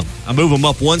A&M. I move them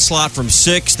up 1 slot from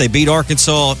 6. They beat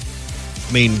Arkansas.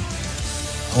 I mean,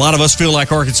 a lot of us feel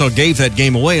like Arkansas gave that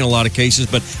game away in a lot of cases,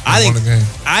 but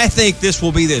I think this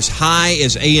will be as high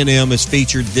as A&M is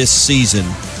featured this season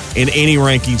in any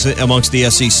rankings amongst the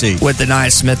SEC. With the Nia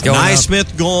Smith going Nia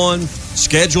Smith gone,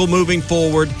 schedule moving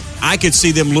forward. I could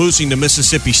see them losing to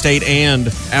Mississippi State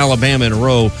and Alabama in a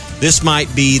row. This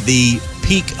might be the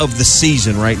peak of the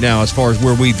season right now as far as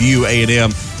where we view A&M.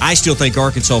 I still think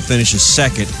Arkansas finishes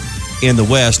second in the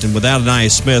West, and without Nia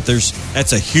Smith,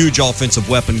 that's a huge offensive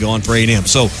weapon gone for A&M.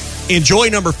 So enjoy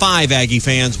number 5, Aggie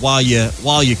fans, while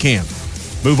you can.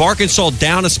 Move Arkansas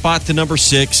down a spot to number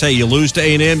 6. Hey, you lose to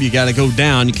A&M, you got to go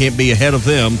down. You can't be ahead of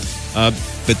them.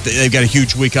 But they've got a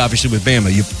huge week, obviously, with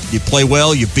Bama. You play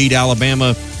well, you beat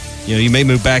Alabama. You may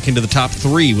move back into the top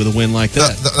 3 with a win like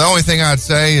that. The only thing I'd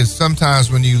say is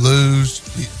sometimes when you lose,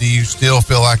 do you still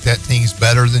feel like that team's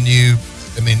better than you?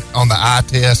 I mean, on the eye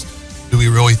test, do we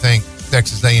really think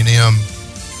Texas A&M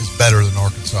is better than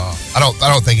Arkansas? I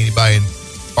don't think anybody in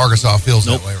Arkansas feels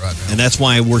that way right now. And that's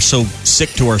why we're so sick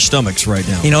to our stomachs right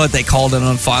now. You know what they called it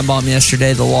on Feinbaum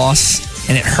yesterday, the loss?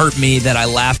 And it hurt me that I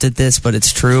laughed at this, but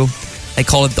it's true. They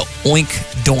call it the oink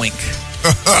doink.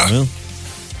 Well,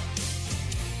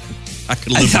 I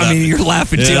could live with that. I mean, you're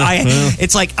laughing too.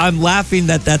 It's like I'm laughing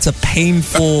that's a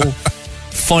painful,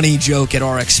 funny joke at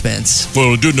our expense.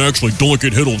 Well, it didn't actually doink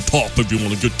it hit on top if you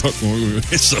want to get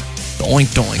it's a doink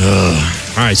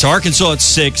doink. All right, so Arkansas at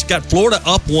 6. Got Florida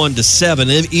up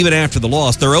 1-7, even after the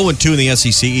loss. They're 0-2 in the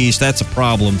SEC East. That's a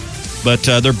problem. But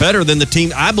they're better than the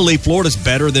team. I believe Florida's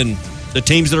better than the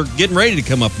teams that are getting ready to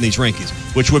come up in these rankings,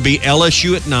 which would be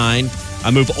LSU at 9.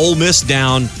 I move Ole Miss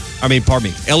down.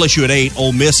 LSU at 8,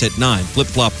 Ole Miss at 9.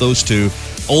 Flip-flop those two.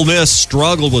 Ole Miss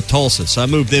struggled with Tulsa, so I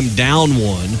moved them down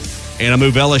 1, and I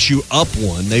moved LSU up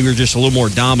 1. They were just a little more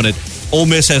dominant. Ole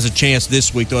Miss has a chance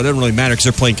this week, though it doesn't really matter because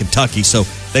they're playing Kentucky. So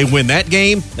they win that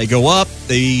game, they go up.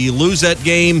 They lose that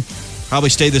game, probably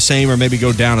stay the same or maybe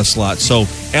go down a slot. So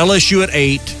LSU at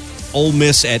 8, Ole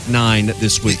Miss at 9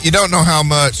 this week. You don't know how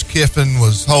much Kiffin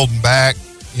was holding back.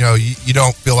 You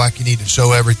don't feel like you need to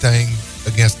show everything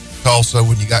against Tulsa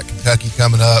when you got Kentucky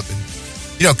coming up.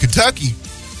 And, Kentucky,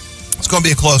 it's going to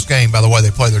be a close game, by the way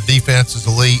they play. Their defense is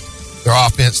elite. Their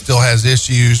offense still has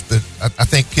issues, but I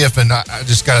think Kiffin, I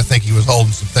just got to think he was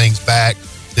holding some things back,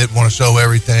 didn't want to show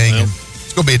everything, and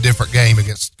it's going to be a different game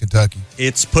against Kentucky.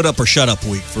 It's put up or shut up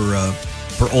week for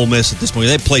Ole Miss at this point.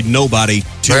 They've played nobody.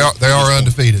 They are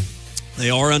undefeated. They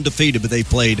are undefeated, but they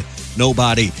played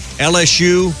nobody.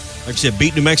 LSU, like I said,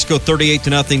 beat New Mexico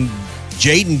 38-0.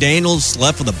 Jaden Daniels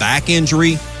left with a back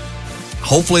injury.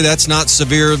 Hopefully that's not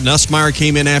severe. Nussmeier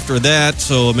came in after that.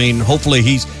 So, hopefully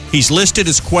he's listed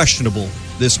as questionable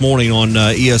this morning on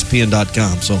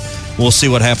ESPN.com. So we'll see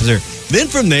what happens there. Then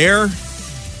from there,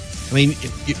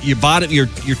 you bought it, your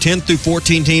 10 through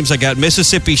 14 teams. I got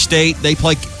Mississippi State. They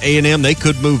play A&M. They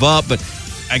could move up, but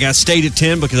I got State at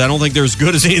 10 because I don't think they're as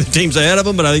good as any of the teams ahead of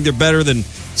them, but I think they're better than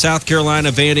South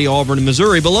Carolina, Vandy, Auburn, and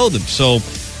Missouri below them. So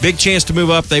big chance to move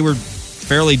up. They were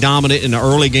fairly dominant in the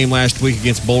early game last week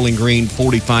against Bowling Green,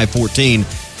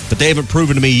 45-14. But they haven't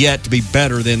proven to me yet to be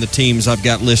better than the teams I've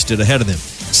got listed ahead of them.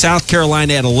 South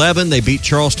Carolina at 11. They beat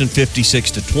Charleston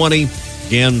 56-20.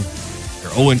 Again,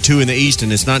 they're 0-2 in the East,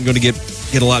 and it's not going to get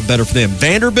a lot better for them.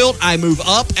 Vanderbilt, I move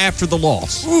up after the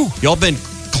loss. Ooh. Y'all been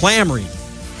clamoring,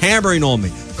 hammering on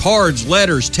me. Cards,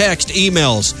 letters, text,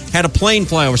 emails. Had a plane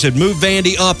fly over, said, move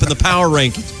Vandy up in the power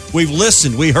rankings. We've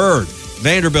listened. We heard.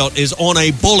 Vanderbilt is on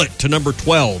a bullet to number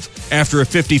 12 after a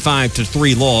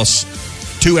 55-3 loss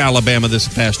to Alabama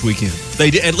this past weekend.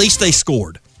 At least they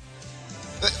scored.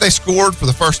 They scored for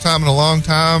the first time in a long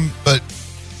time, but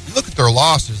you look at their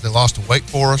losses. They lost to Wake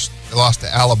Forest. They lost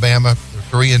to Alabama. They're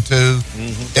 3-2.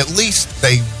 Mm-hmm. At least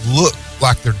they look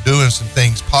like they're doing some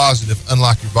things positive,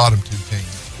 unlike your bottom two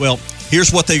teams. Well,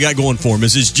 here's what they got going for them.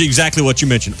 Is exactly what you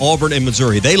mentioned. Auburn and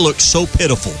Missouri. They look so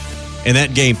pitiful in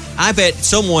that game. I bet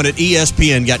someone at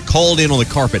ESPN got called in on the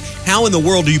carpet. How in the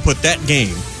world do you put that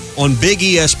game on big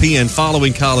ESPN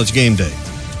following College Game Day?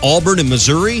 Auburn and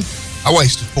Missouri? I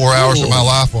wasted 4 hours of my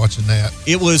life watching that.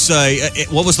 It was,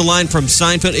 what was the line from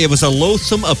Seinfeld? It was a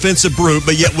loathsome, offensive brute,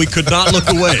 but yet we could not look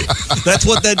away. That's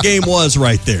what that game was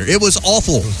right there. It was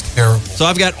awful. It was terrible. So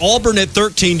I've got Auburn at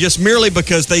 13 just merely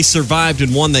because they survived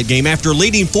and won that game. After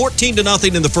leading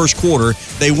 14-0 in the first quarter,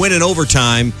 they win in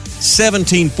overtime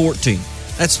 17-14.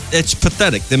 That's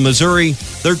pathetic. Then Missouri,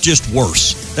 they're just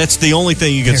worse. That's the only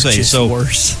thing you can say. Just so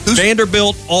worse.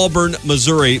 Vanderbilt, Auburn,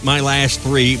 Missouri, my last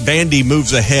three. Vandy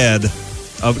moves ahead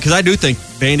because I do think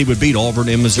Vandy would beat Auburn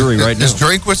and Missouri right now. Is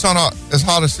Drinkwitz on as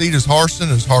hot a seat as Harsin?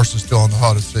 Is Harsin still on the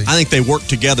hottest seat? I think they work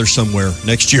together somewhere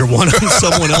next year. One of them,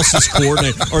 someone else's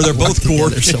coordinator, or they're both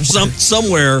coordinators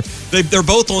somewhere. They're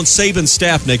both on Saban's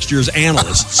staff next year as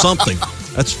analysts. Something.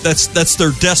 That's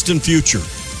their destined future.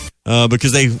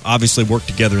 Because they obviously worked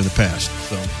together in the past.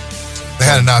 So they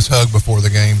had a nice hug before the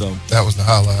game. So that was the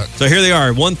highlight. So here they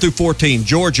are, 1-14.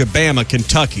 Georgia, Bama,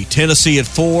 Kentucky, Tennessee at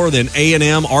 4, then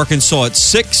A&M, Arkansas at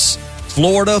 6,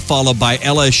 Florida, followed by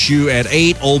LSU at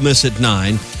 8, Ole Miss at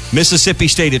 9, Mississippi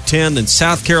State at 10, then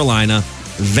South Carolina,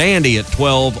 Vandy at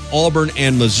 12, Auburn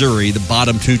and Missouri, the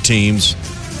bottom two teams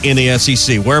in the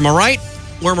SEC. Where am I right?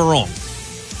 Where am I wrong?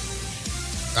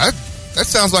 That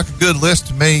sounds like a good list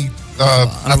to me.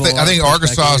 I think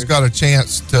Arkansas has got a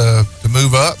chance to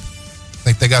move up. I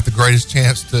think they got the greatest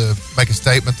chance to make a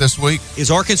statement this week. Is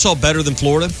Arkansas better than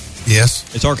Florida?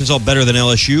 Yes. Is Arkansas better than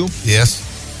LSU?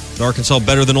 Yes. Is Arkansas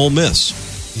better than Ole Miss?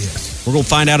 Yes. We're going to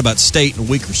find out about State in a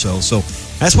week or so. So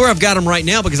that's where I've got them right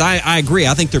now because I agree.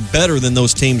 I think they're better than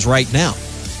those teams right now.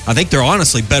 I think they're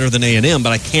honestly better than A&M,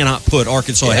 but I cannot put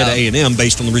Arkansas ahead of A&M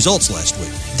based on the results last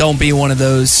week. Don't be one of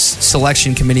those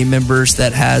selection committee members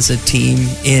that has a team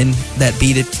that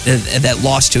beat it, that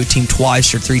lost to a team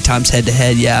twice or 3 times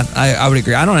head-to-head. Yeah, I would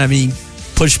agree. I don't have any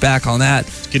pushback on that.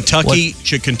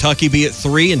 Should Kentucky be at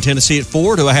 3 and Tennessee at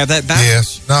 4? Do I have that back?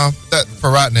 Yes. No,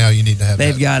 for right now, you need to have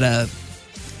They've got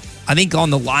I think on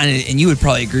the line, and you would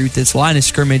probably agree with this, line of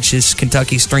scrimmage is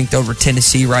Kentucky's strength over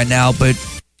Tennessee right now, but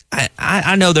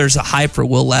I know there's a hype for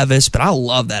Will Levis, but I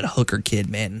love that Hooker kid,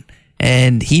 man.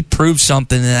 And he proved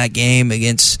something in that game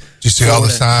against Did you see Florida. All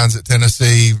the signs at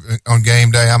Tennessee on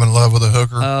game day? I'm in love with a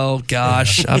hooker. Oh,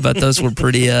 gosh. I bet those were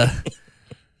pretty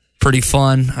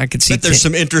fun. I could see. There's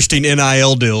some interesting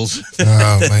NIL deals.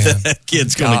 Oh, man. That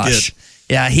kid's going to get.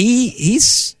 Yeah,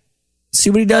 he's see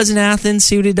what he does in Athens,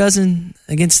 see what he does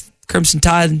against Crimson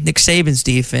Tide, Nick Saban's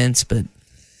defense, but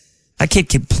that kid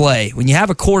can play. When you have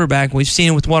a quarterback, we've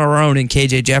seen it with one of our own in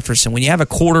KJ Jefferson, when you have a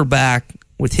quarterback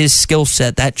with his skill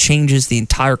set, that changes the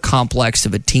entire complex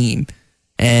of a team.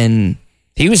 And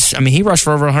he rushed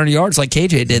for over 100 yards like KJ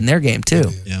did in their game, too.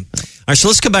 Yeah. All right, so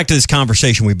let's come back to this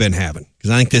conversation we've been having,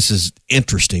 because I think this is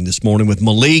interesting this morning with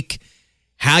Malik,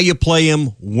 how you play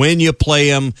him, when you play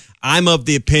him. I'm of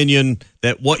the opinion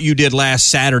that what you did last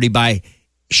Saturday by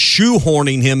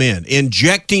shoehorning him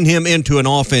injecting him into an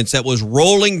offense that was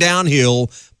rolling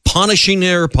downhill, punishing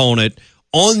their opponent,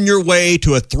 on your way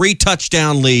to a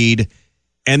 3-touchdown lead,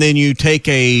 and then you take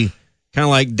a kind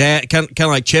of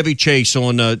like Chevy Chase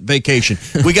on vacation.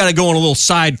 We got to go on a little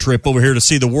side trip over here to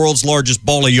see the world's largest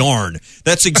ball of yarn.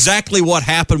 That's exactly what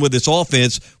happened with this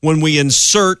offense when we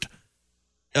insert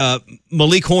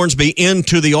Malik Hornsby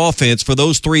into the offense for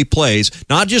those 3 plays,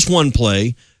 not just one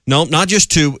play. No, not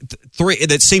just 2, 3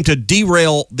 that seem to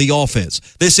derail the offense.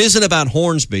 This isn't about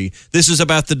Hornsby. This is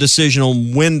about the decision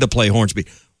on when to play Hornsby.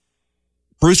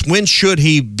 Bruce, when should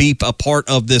he be a part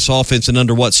of this offense and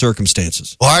under what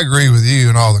circumstances? Well, I agree with you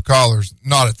and all the callers.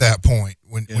 Not at that point.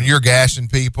 When you're gashing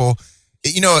people,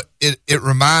 It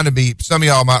reminded me, some of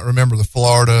y'all might remember the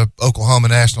Florida-Oklahoma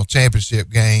National Championship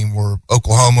game where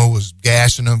Oklahoma was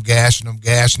gashing them.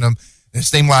 And it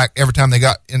seemed like every time they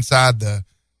got inside the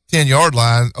 10-yard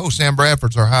line, Sam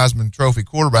Bradford's our Heisman Trophy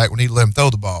quarterback, we need to let him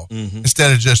throw the ball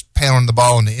instead of just pounding the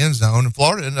ball in the end zone. And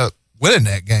Florida ended up winning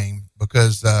that game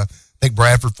because I think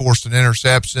Bradford forced an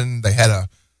interception. They had a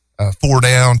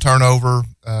 4-down turnover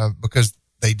because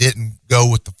they didn't go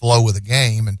with the flow of the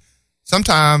game. And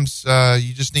sometimes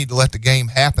you just need to let the game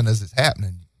happen as it's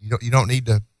happening. You don't need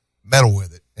to meddle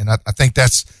with it. And I think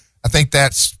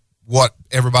that's what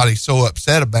everybody's so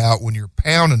upset about when you're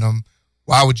pounding them.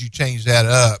 Why would you change that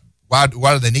up? Why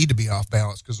do they need to be off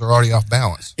balance? Because they're already off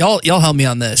balance. Y'all help me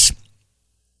on this.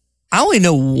 I only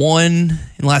know in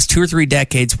the last 2 or 3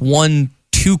 decades,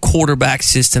 2 quarterback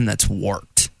system that's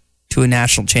worked to a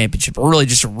national championship, or really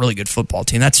just a really good football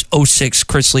team. That's 2006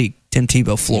 Chris Leak, Tim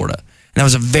Tebow, Florida. And that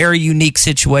was a very unique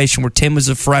situation where Tim was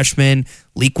a freshman,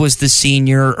 Leak was the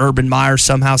senior, Urban Meyer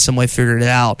somehow, some way figured it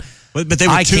out. But they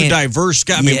were two diverse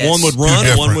guys. I mean, one would run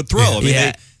and one would throw. I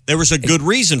mean, there was a good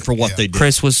reason for what they did.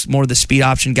 Chris was more the speed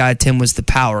option guy. Tim was the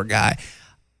power guy.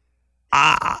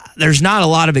 There's not a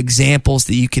lot of examples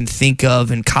that you can think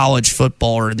of in college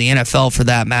football or the NFL, for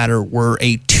that matter, where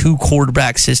a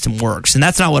 2-quarterback system works. And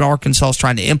that's not what Arkansas is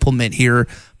trying to implement here.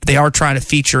 But they are trying to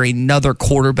feature another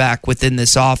quarterback within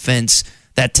this offense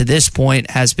that to this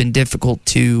point has been difficult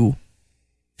to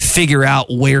figure out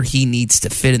where he needs to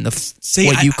fit in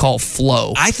what you call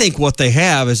flow. I think what they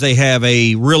have is they have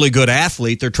a really good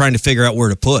athlete they're trying to figure out where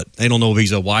to put. They don't know if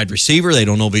he's a wide receiver. They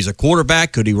don't know if he's a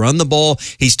quarterback. Could he run the ball?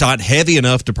 He's not heavy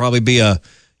enough to probably be a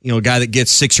guy that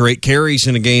gets 6 or 8 carries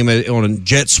in a game on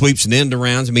jet sweeps and end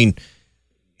arounds. I mean,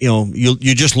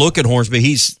 you just look at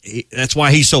Hornsby. That's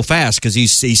why he's so fast, because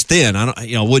he's thin. I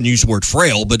wouldn't use the word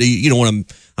frail, but you know what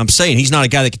I'm saying. He's not a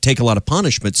guy that can take a lot of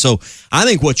punishment. So I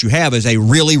think what you have is a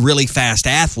really, really fast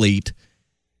athlete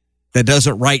that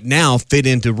doesn't right now fit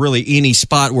into really any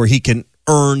spot where he can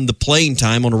earn the playing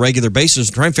time on a regular basis,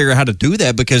 and try and figure out how to do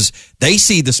that, because they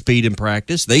see the speed in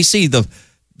practice. They see the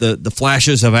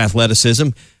flashes of athleticism.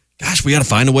 Gosh, we got to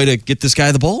find a way to get this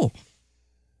guy the ball.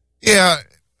 Yeah.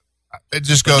 It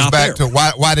just goes back to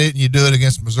why didn't you do it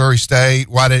against Missouri State?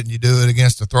 Why didn't you do it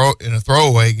against in a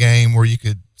throwaway game where you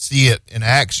could see it in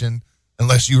action,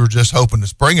 unless you were just hoping to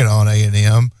spring it on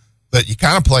A&M? But you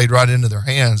kind of played right into their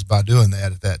hands by doing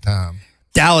that at that time.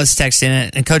 Dallas texted in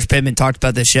it, and Coach Pittman talked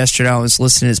about this yesterday. I was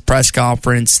listening to his press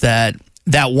conference that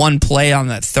one play on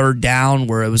that 3rd down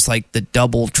where it was like the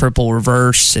double, triple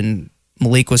reverse, and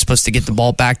Malik was supposed to get the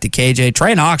ball back to KJ.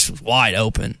 Trey Knox was wide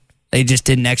open. They just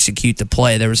didn't execute the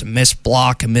play. There was a missed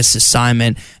block, a missed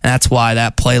assignment, and that's why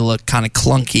that play looked kind of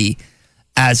clunky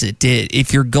as it did.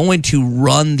 If you're going to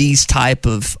run these type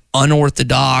of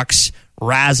unorthodox,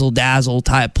 razzle-dazzle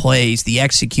type plays, the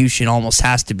execution almost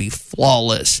has to be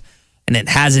flawless, and it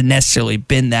hasn't necessarily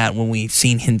been that when we've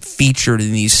seen him featured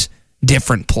in these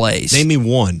different plays. Name me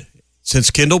one.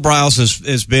 Since Kendall Briles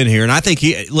has been here, and I think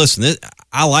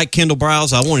I like Kendall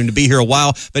Briles. I want him to be here a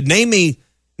while, but name me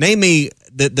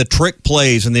the trick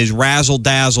plays and these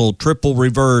razzle-dazzle, triple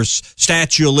reverse,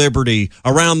 Statue of Liberty,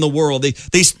 around the world,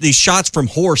 these shots from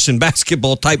horse and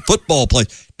basketball type football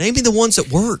plays. Name me the ones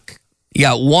that work. You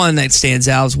got one that stands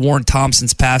out is Warren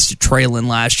Thompson's pass to Traylon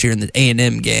last year in the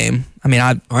A&M game. I mean,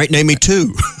 all right, name me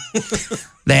 2.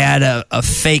 They had a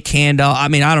fake handoff. I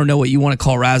mean, I don't know what you want to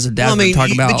call razzle-dazzle. Well,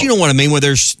 talking about, but you know what I mean, where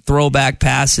there's throwback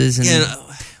passes and.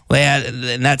 They had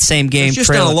in that same game. There's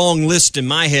just got a long list in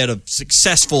my head of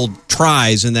successful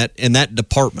tries in that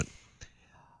department.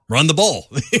 Run the ball,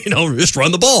 just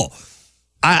run the ball.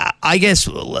 I guess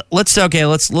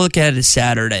let's look at it as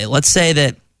Saturday. Let's say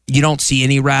that you don't see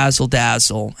any razzle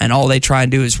dazzle, and all they try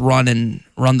and do is run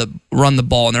the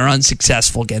ball, and they're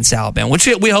unsuccessful against Alabama, which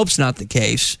we hope's not the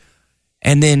case.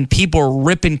 And then people are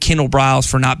ripping Kendall Briles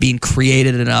for not being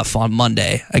creative enough on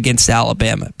Monday against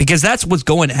Alabama, because that's what's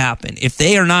going to happen. If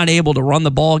they are not able to run the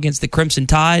ball against the Crimson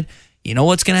Tide, you know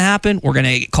what's going to happen? We're going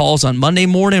to get calls on Monday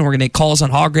morning. We're going to get calls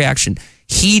on Hog Reaction.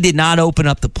 He did not open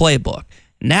up the playbook.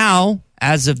 Now,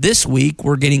 as of this week,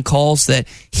 we're getting calls that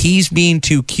he's being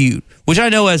too cute, which I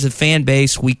know as a fan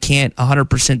base, we can't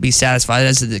 100% be satisfied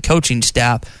as the coaching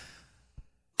staff.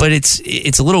 But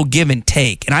it's a little give and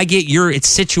take, and I get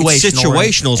it's situational. It's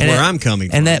situational is where I'm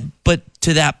coming from. But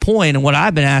to that point, and what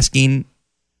I've been asking,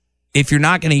 if you're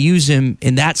not going to use him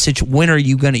in that situation, when are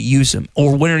you going to use him,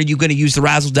 or when are you going to use the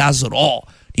razzle dazzle at all?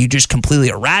 Do you just completely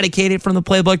eradicate it from the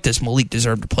playbook? Does Malik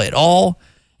deserve to play at all?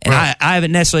 And right. I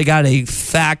haven't necessarily got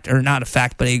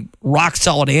but a rock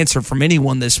solid answer from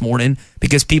anyone this morning,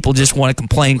 because people just want to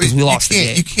complain because we lost the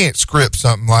game. You can't script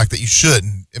something like that. You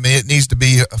shouldn't. I mean, it needs to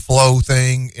be a flow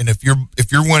thing. And if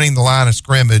you're winning the line of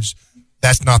scrimmage,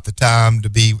 that's not the time to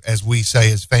be, as we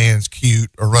say as fans,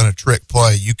 cute or run a trick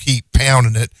play. You keep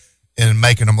pounding it and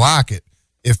making them like it.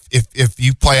 If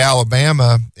you play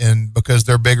Alabama and because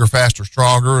they're bigger, faster,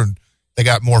 stronger, and they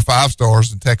got more 5-stars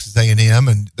than Texas A&M,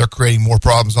 and they're creating more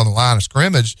problems on the line of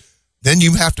scrimmage, then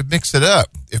you have to mix it up.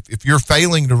 If you're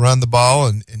failing to run the ball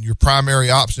and your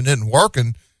primary option isn't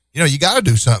working, you got to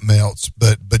do something else.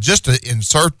 But just to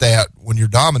insert that when you're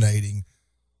dominating,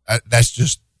 that's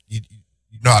just you're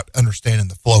not understanding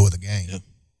the flow of the game. Yeah.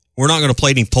 We're not going to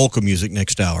play any polka music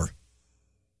next hour.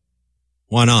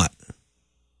 Why not?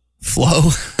 Flow.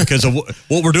 Because of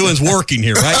what we're doing is working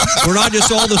here, right? We're not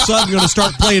just all of a sudden going to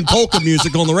start playing polka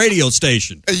music on the radio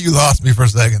station. You lost me for a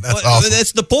second. That's awesome.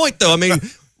 That's the point, though. I mean,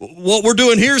 what we're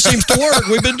doing here seems to work.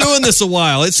 We've been doing this a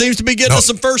while. It seems to be getting us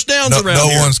some first downs around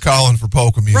here. No one's calling for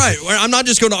polka music. Right. I'm not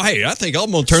just going to, I think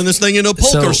I'm going to turn this thing into a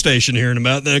polka station here in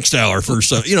about the next hour for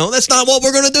so. That's not what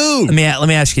we're going to do. Let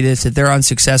me ask you this. If they're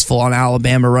unsuccessful on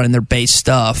Alabama running their base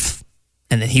stuff,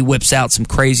 and then he whips out some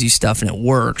crazy stuff and it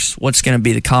works, what's going to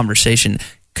be the conversation?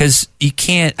 Because you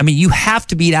can't, you have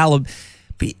to beat Alabama.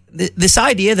 This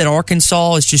idea that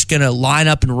Arkansas is just going to line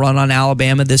up and run on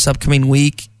Alabama this upcoming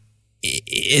week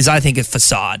is, I think, a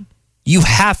facade. You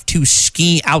have to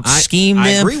out-scheme them. I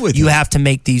agree with you. You have to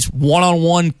make these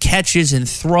one-on-one catches and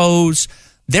throws.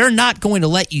 They're not going to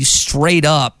let you straight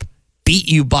up beat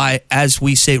you by, as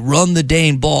we say, run the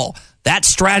dang ball. That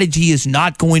strategy is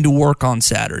not going to work on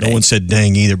Saturday. No one said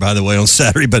dang either, by the way, on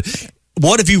Saturday. But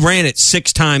what if you ran it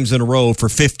 6 times in a row for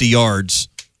 50 yards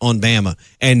on Bama,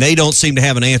 and they don't seem to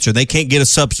have an answer? They can't get a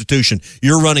substitution.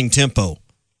 You're running tempo.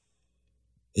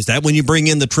 Is that when you bring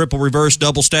in the triple reverse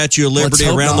double Statue of Liberty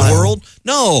around the world?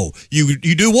 No. You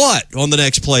do what on the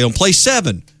next play? On play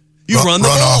 7, you run the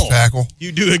ball. Off tackle.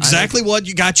 You do exactly what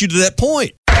you got you to that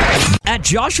point. At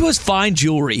Joshua's Fine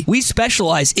Jewelry, we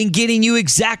specialize in getting you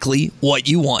exactly what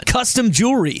you want. Custom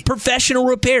jewelry, professional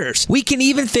repairs. We can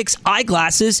even fix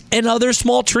eyeglasses and other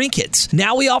small trinkets.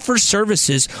 Now we offer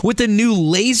services with a new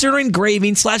laser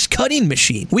engraving / cutting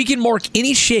machine. We can mark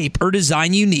any shape or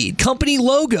design you need. Company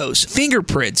logos,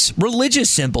 fingerprints, religious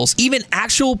symbols, even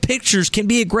actual pictures can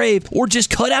be engraved or just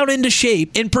cut out into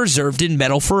shape and preserved in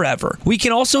metal forever. We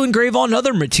can also engrave on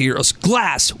other materials,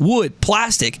 glass, wood,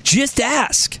 plastic. Just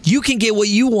ask. You can get what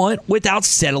you want without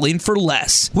settling for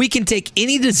less. We can take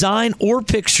any design or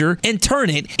picture and turn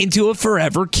it into a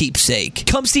forever keepsake.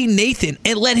 Come see Nathan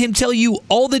and let him tell you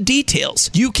all the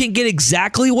details. You can get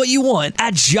exactly what you want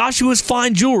at Joshua's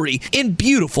Fine Jewelry in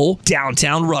beautiful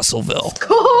downtown Russellville.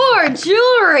 Core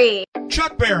Jewelry.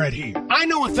 Chuck Barrett here. I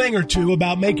know a thing or two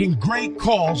about making great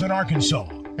calls in Arkansas.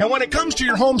 And when it comes to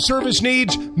your home service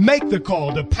needs, make the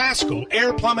call to Paschal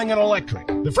Air Plumbing and Electric.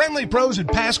 The friendly pros at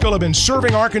Paschal have been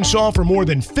serving Arkansas for more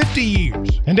than 50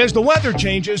 years. And as the weather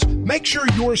changes, make sure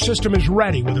your system is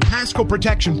ready with a Paschal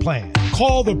protection plan.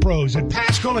 Call the pros at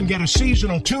Paschal and get a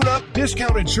seasonal tune-up,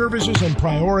 discounted services, and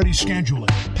priority scheduling.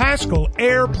 Paschal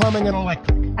Air Plumbing and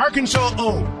Electric. Arkansas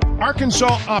owned.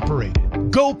 Arkansas operated.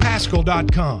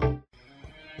 GoPaschal.com.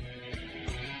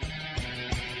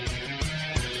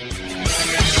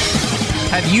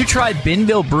 Have you tried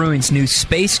Benville Brewing's new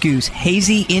Space Goose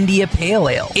Hazy India Pale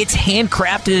Ale? It's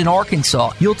handcrafted in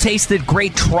Arkansas. You'll taste the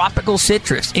great tropical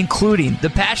citrus, including the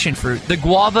passion fruit, the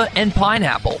guava, and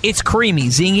pineapple. It's creamy,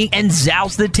 zingy, and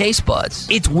zounds the taste buds.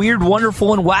 It's weird,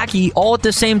 wonderful, and wacky all at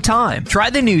the same time. Try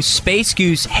the new Space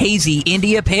Goose Hazy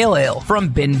India Pale Ale from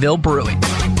Benville Brewing.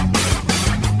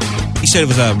 You said it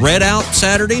was a red out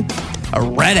Saturday? A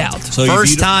red out. So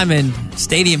first time in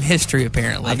stadium history,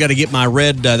 apparently. I've got to get my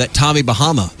red, that Tommy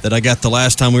Bahama that I got the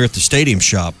last time we were at the Stadium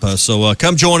Shop. So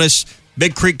come join us.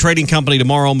 Big Creek Trading Company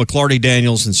tomorrow, McLarty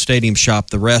Daniels and Stadium Shop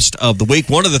the rest of the week.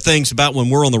 One of the things about when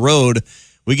we're on the road,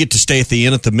 we get to stay at the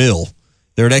Inn at the Mill.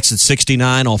 They're at exit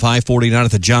 69 off I-49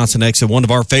 at the Johnson exit. One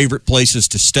of our favorite places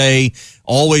to stay.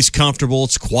 Always comfortable.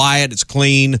 It's quiet. It's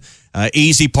clean.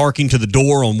 Easy parking to the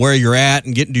door on where you're at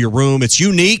and getting to your room. It's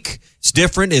unique. It's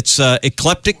different. It's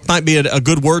eclectic. Might be a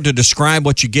good word to describe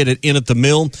what you get in at the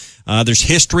Mill. There's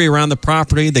history around the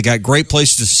property. They got great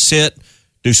places to sit,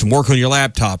 do some work on your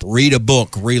laptop, read a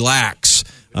book, relax.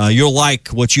 You'll like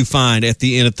what you find at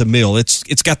the Inn at the Mill.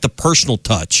 It's got the personal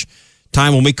touch.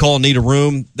 Time when we call and need a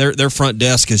room, their front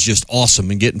desk is just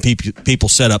awesome in getting people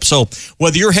set up. So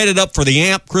whether you're headed up for the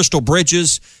AMP, Crystal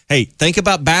Bridges, hey, think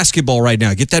about basketball right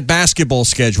now. Get that basketball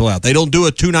schedule out. They don't do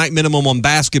a 2-night minimum on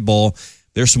basketball.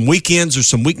 There's some weekends or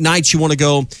some weeknights you want to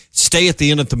go. Stay at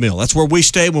the Inn at the Mill. That's where we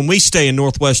stay when we stay in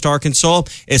Northwest Arkansas.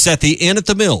 It's at the Inn at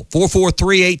the Mill.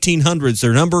 443-1800 is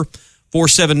their number.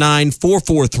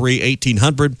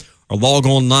 479-443-1800. or log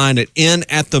online at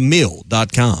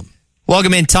inatthemill.com.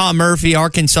 Welcome in Tom Murphy,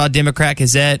 Arkansas Democrat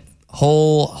Gazette,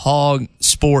 Whole Hog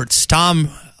Sports. Tom,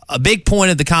 a big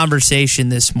point of the conversation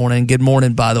this morning, good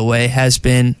morning, by the way, has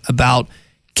been about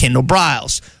Kendall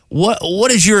Briles.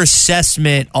 What is your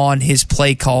assessment on his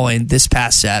play calling this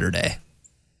past Saturday?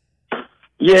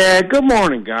 Yeah, good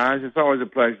morning, guys. It's always a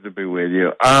pleasure to be with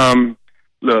you.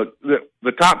 Look,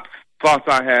 the top thoughts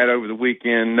I had over the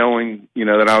weekend, knowing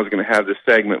that I was going to have this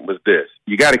segment, was this: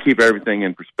 you got to keep everything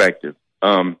in perspective.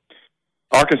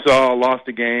 Arkansas lost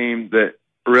a game that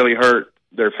really hurt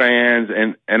their fans,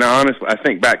 and honestly, I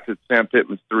think back to Sam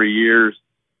Pittman's 3 years,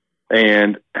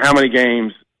 and how many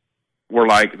games were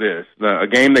like this. A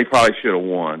game they probably should have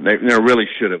won. They really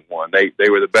should have won. They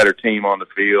were the better team on the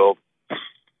field.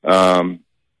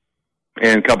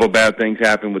 And a couple of bad things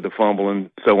happened with the fumble and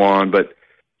so on. But,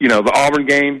 the Auburn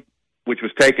game, which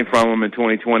was taken from them in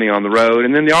 2020 on the road,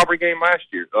 and then the Auburn game last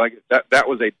year, that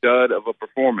was a dud of a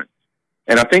performance.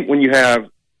 And I think when you have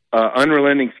an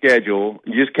unrelenting schedule,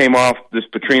 you just came off this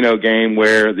Petrino game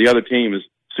where the other team is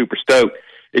super stoked.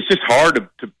 It's just hard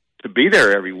to be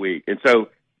there every week. And so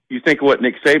you think of what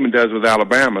Nick Saban does with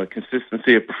Alabama,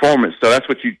 consistency of performance. So that's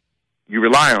what you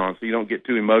rely on, so you don't get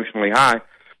too emotionally high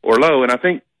or low. And I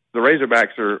think the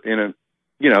Razorbacks are in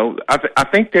I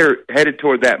think they're headed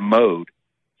toward that mode.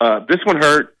 This one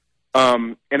hurt,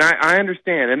 and I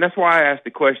understand. And that's why I asked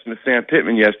the question to Sam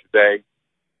Pittman yesterday,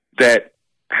 that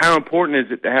how important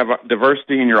is it to have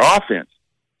diversity in your offense?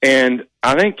 And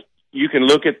I think you can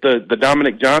look at the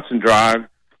Dominic Johnson drive.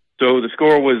 So the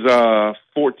score was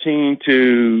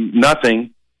 14-0,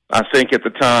 I think, at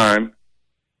the time.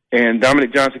 And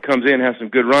Dominic Johnson comes in, has some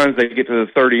good runs. They get to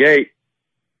the 38,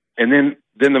 and then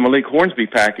the Malik Hornsby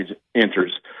package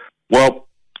enters. Well,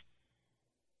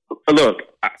 look,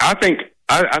 I think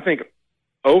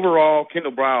overall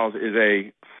Kendall Briles is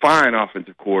a fine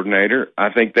offensive coordinator.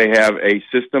 I think they have a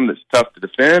system that's tough to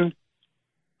defend,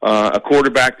 a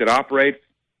quarterback that operates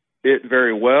it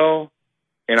very well.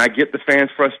 And I get the fans'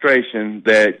 frustration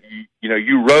that,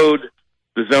 you rode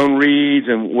the zone reads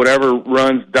and whatever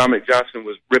runs Dominic Johnson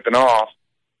was ripping off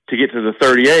to get to the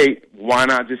 38. Why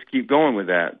not just keep going with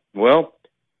that? Well,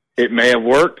 it may have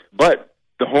worked, but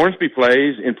the Hornsby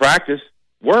plays in practice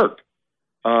worked.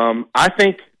 I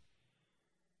think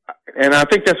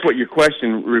that's what your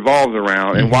question revolves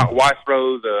around. And why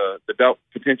throw the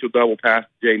potential double pass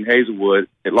to Jaden Hazelwood?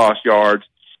 It lost yards,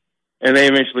 and they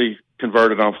eventually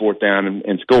converted on fourth down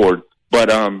and scored. But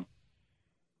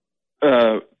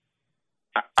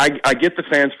I get the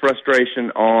fans'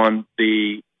 frustration on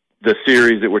the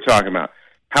series that we're talking about.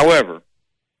 However,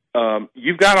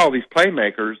 you've got all these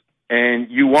playmakers, and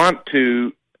you want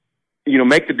to,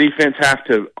 make the defense have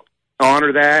to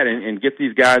honor that and get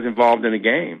these guys involved in the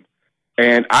game.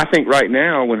 And I think right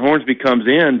now, when Hornsby comes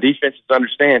in, defenses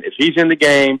understand if he's in the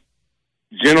game,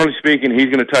 generally speaking, he's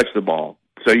going to touch the ball.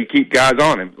 So you keep guys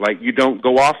on him, you don't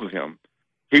go off of him.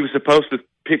 He was supposed to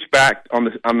pitch back on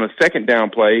the second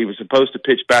down play. He was supposed to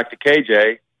pitch back to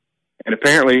KJ, and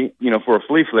apparently, for a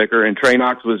flea flicker, and Trey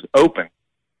Knox was open.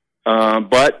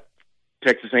 But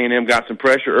Texas A&M got some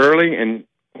pressure early, and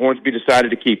Hornsby decided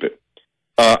to keep it.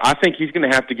 I think he's going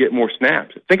to have to get more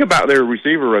snaps. Think about their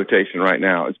receiver rotation right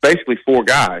now. It's basically 4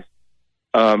 guys.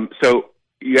 So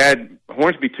you add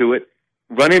Hornsby to it.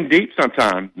 Run him deep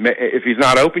sometime. If he's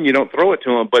not open, you don't throw it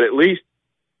to him. But at least,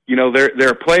 there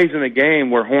are plays in the game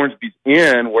where Hornsby's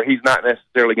in where he's not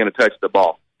necessarily going to touch the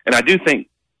ball. And I just think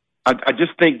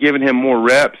giving him more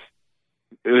reps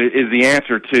is the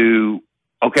answer to,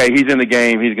 okay, he's in the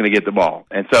game, he's going to get the ball.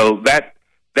 And so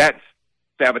that's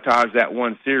sabotaged that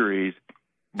one series.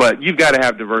 But you've got to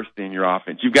have diversity in your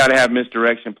offense. You've got to have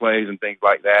misdirection plays and things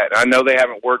like that. I know they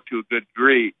haven't worked to a good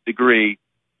degree.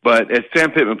 But as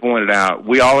Sam Pittman pointed out,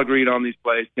 we all agreed on these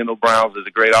plays. Kendall Briles is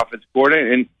a great offensive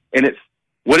coordinator, and it's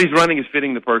what he's running is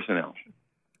fitting the personnel.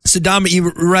 So,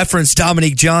 you referenced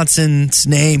Dominic Johnson's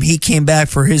name. He came back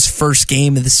for his first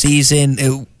game of the season.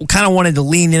 Kind of wanted to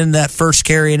lean into that first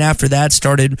carry, and after that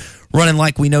started running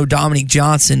like we know Dominic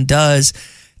Johnson does.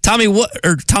 Tom,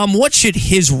 what should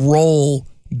his role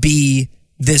be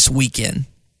this weekend?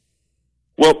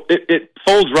 Well, it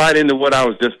folds right into what I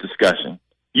was just discussing.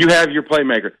 You have your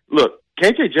playmaker. Look,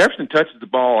 KJ Jefferson touches the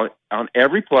ball on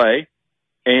every play,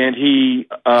 and he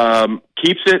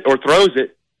keeps it or throws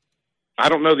it. I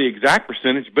don't know the exact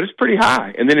percentage, but it's pretty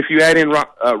high. And then if you add in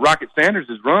Rocket Sanders'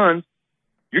 runs,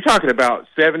 you're talking about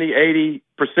 70-80%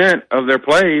 of their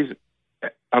plays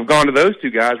have gone to those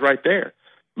two guys right there.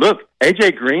 Look,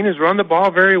 A.J. Green has run the ball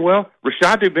very well.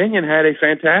 Rashad Dubinion had a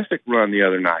fantastic run the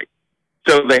other night.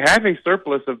 So they have a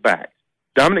surplus of backs.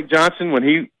 Dominic Johnson, when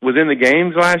he was in the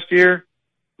games last year,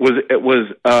 was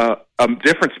a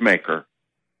difference maker.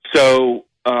 So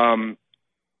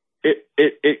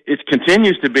it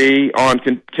continues to be on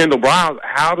Kendall Briles.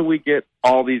 How do we get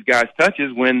all these guys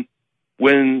touches when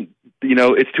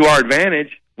it's to our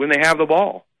advantage when they have the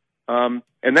ball? And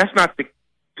that's not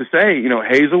to say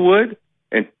Hazelwood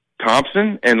and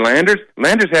Thompson and Landers.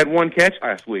 Landers had one catch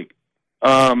last week.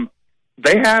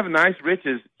 They have nice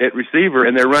riches at receiver,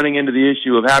 and they're running into the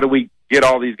issue of how do we get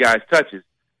all these guys touches.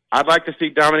 I'd like to see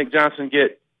Dominic Johnson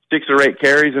get 6 or 8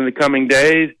 carries in the coming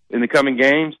days, in the coming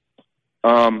games,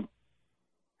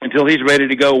 until he's ready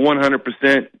to go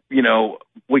 100%.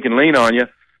 We can lean on you.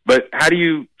 But how do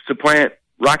you supplant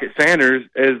Rocket Sanders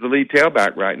as the lead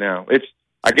tailback right now?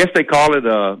 I guess they call it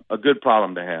a good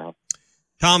problem to have.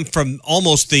 Tom, from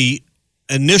almost the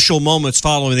initial moments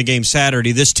following the game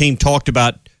Saturday, this team talked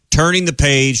about turning the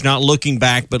page, not looking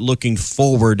back, but looking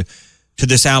forward to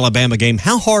this Alabama game.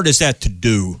 How hard is that to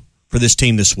do for this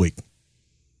team this week?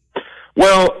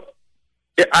 Well,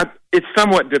 it's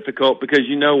somewhat difficult because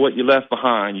you know what you left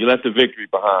behind. You left the victory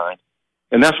behind.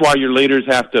 And that's why your leaders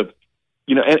have to,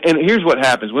 and here's what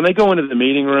happens. When they go into the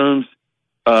meeting rooms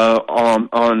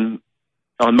on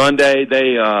Monday,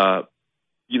 they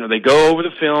go over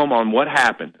the film on what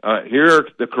happened. Here are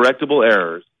the correctable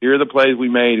errors. Here are the plays we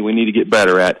made and we need to get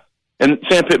better at. And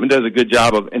Sam Pittman does a good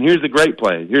job of, and here's the great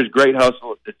plays. Here's great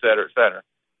hustle, et cetera, et cetera.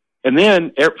 And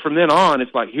then from then on,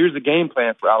 it's like, here's the game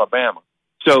plan for Alabama.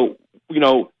 So,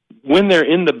 when they're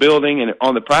in the building and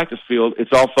on the practice field,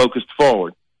 it's all focused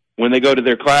forward. When they go to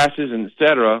their classes and et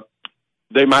cetera,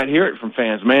 they might hear it from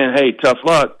fans. Man, hey, tough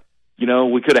luck.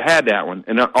 We could have had that one.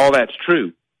 And all that's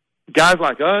true. Guys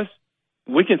like us,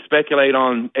 we can speculate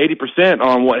on 80%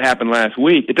 on what happened last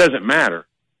week. It doesn't matter.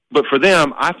 But for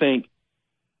them, I think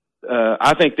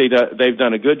they've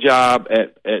done a good job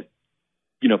at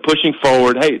pushing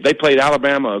forward. Hey, they played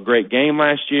Alabama a great game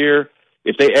last year.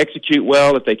 If they execute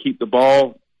well, if they keep the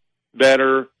ball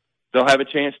better, they'll have a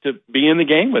chance to be in the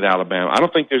game with Alabama. I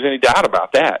don't think there's any doubt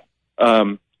about that.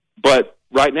 But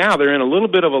right now they're in a little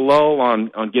bit of a lull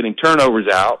on getting turnovers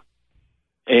out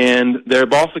and their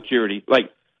ball security.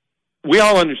 Like, we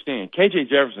all understand, KJ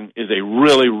Jefferson is a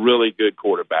really, really good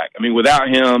quarterback. I mean, without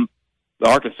him, the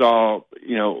Arkansas,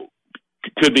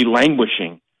 could be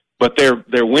languishing. But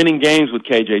they're winning games with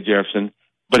KJ Jefferson.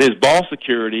 But his ball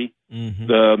security,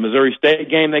 the Missouri State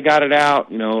game, they got it out.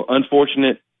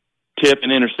 Unfortunate tip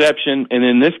and interception. And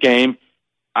in this game,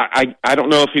 I don't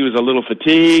know if he was a little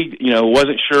fatigued.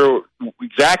 Wasn't sure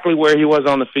exactly where he was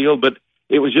on the field, but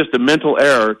it was just a mental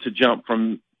error to jump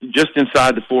from just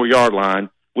inside the 4-yard line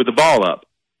with the ball up.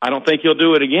 I don't think he'll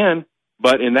do it again,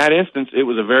 but in that instance, it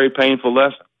was a very painful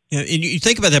lesson. Yeah, and you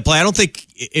think about that play, I don't think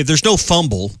if there's no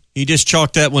fumble, you just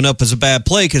chalk that one up as a bad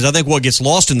play, because I think what gets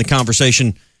lost in the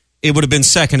conversation, it would have been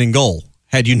 2nd and goal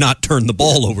had you not turned the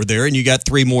ball over there, and you got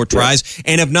 3 more tries.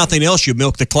 Yeah. And if nothing else, you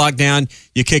milk the clock down,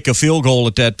 you kick a field goal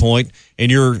at that point,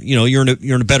 and you're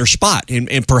in a better spot,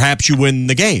 and perhaps you win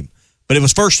the game. But it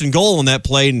was 1st and goal on that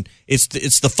play, and it's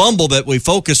the fumble that we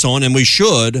focus on, and we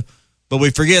should, but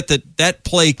we forget that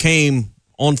play came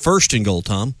on 1st and goal,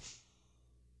 Tom.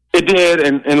 It did,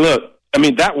 and look, I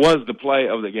mean, that was the play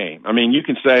of the game. I mean, you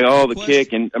can say, the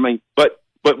kick, and I mean, but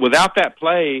without that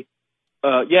play,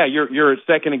 you're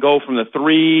 2nd and goal from the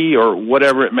 3 or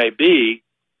whatever it may be,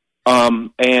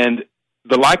 and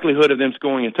the likelihood of them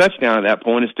scoring a touchdown at that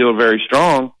point is still very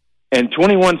strong. And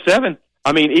 21-7,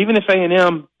 I mean, even if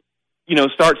A&M,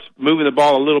 starts moving the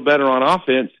ball a little better on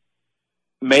offense,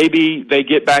 maybe they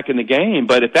get back in the game.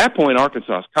 But at that point,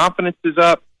 Arkansas's confidence is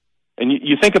up. And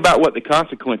you think about what the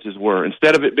consequences were.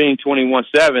 Instead of it being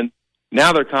 21-7,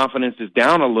 now their confidence is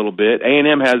down a little bit.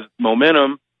 A&M has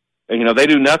momentum. They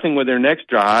do nothing with their next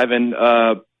drive, and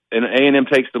A&M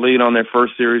takes the lead on their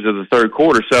first series of the 3rd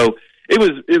quarter. So it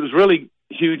was really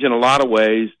huge in a lot of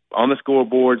ways on the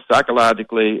scoreboard,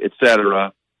 psychologically, et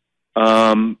cetera.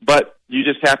 But you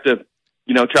just have to,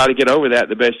 try to get over that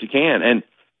the best you can. And,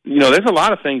 there's a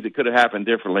lot of things that could have happened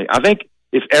differently. I think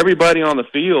if everybody on the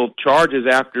field charges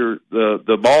after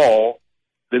the ball,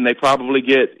 then they probably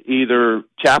get either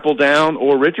Chappell down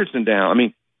or Richardson down. I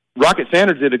mean, Rocket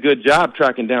Sanders did a good job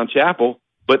tracking down Chappell,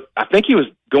 but I think he was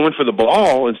going for the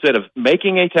ball instead of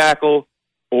making a tackle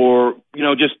or,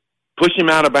 just push him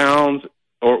out of bounds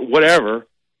or whatever.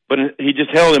 But he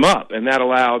just held him up, and that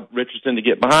allowed Richardson to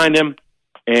get behind him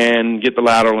and get the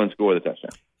lateral and score the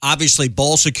touchdown. Obviously,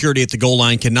 ball security at the goal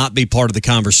line cannot be part of the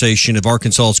conversation if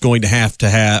Arkansas is going to have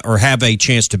a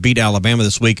chance to beat Alabama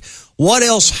this week. What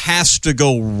else has to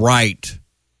go right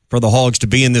for the Hogs to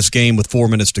be in this game with 4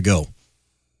 minutes to go?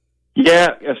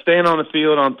 Yeah, staying on the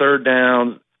field on third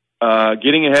down,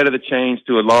 getting ahead of the chains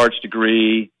to a large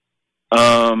degree.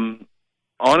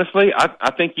 Honestly,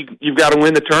 I think you've got to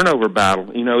win the turnover battle.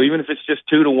 Even if it's just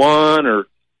 2-1 or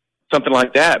something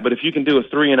like that. But if you can do a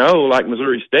 3-0 like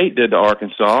Missouri State did to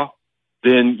Arkansas,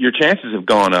 then your chances have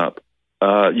gone up.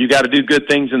 You got to do good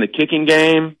things in the kicking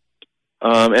game.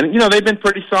 And they've been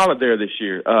pretty solid there this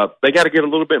year. They got to get a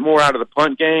little bit more out of the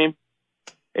punt game,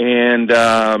 and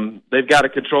they've got to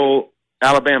control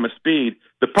Alabama's speed.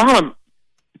 The problem,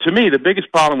 to me, the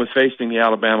biggest problem with facing the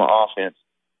Alabama offense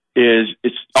is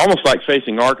it's almost like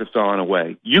facing Arkansas in a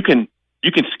way. You can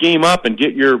scheme up and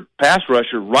get your pass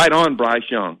rusher right on Bryce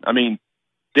Young. I mean,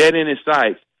 dead in his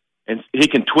sights, and he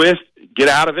can twist, get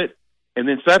out of it, and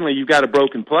then suddenly you've got a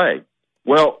broken play.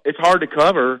 Well, it's hard to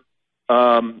cover,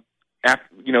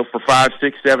 for 5,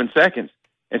 6, 7 seconds.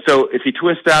 And so if he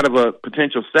twists out of a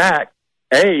potential sack,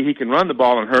 A, he can run the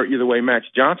ball and hurt you the way Max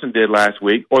Johnson did last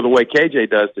week or the way KJ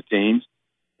does to teams.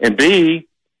 And B,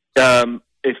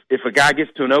 if a guy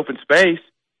gets to an open space,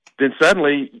 then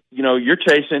suddenly, you're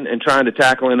chasing and trying to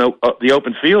tackle in the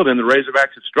open field, and the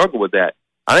Razorbacks have struggled with that.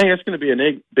 I think that's going to be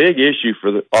a big issue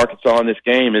for the Arkansas in this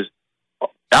game is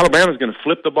Alabama's going to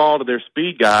flip the ball to their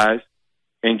speed guys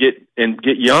and get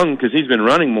Young, because he's been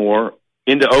running more,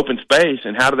 into open space,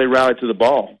 and how do they rally to the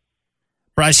ball?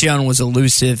 Bryce Young was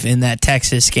elusive in that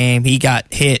Texas game. He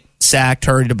got hit, sacked,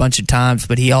 hurted a bunch of times,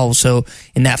 but he also,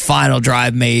 in that final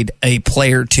drive, made a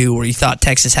play or two where you thought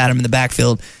Texas had him in the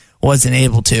backfield, wasn't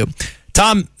able to.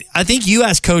 Tom, I think you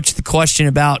asked Coach the question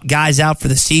about guys out for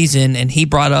the season, and he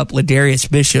brought up Ladarius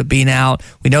Bishop being out.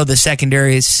 We know the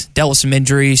secondary has dealt with some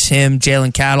injuries, him,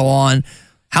 Jalen Catalon.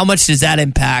 How much does that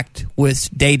impact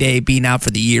with Day being out for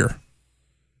the year?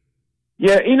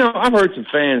 Yeah, I've heard some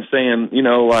fans saying,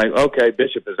 okay,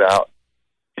 Bishop is out.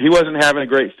 He wasn't having a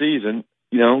great season.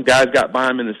 Guys got by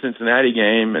him in the Cincinnati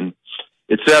game and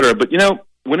et cetera. But,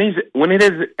 when he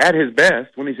is at his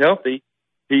best, when he's healthy,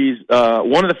 he's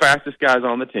one of the fastest guys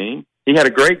on the team. He had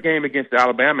a great game against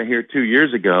Alabama here 2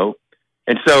 years ago.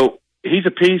 And so he's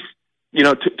a piece,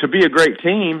 to be a great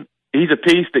team, he's a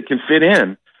piece that can fit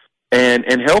in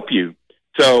and help you.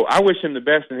 So I wish him the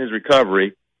best in his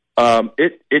recovery.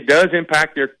 It does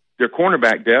impact their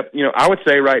cornerback depth. I would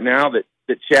say right now that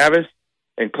Chavis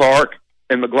and Clark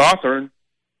and McLaughlin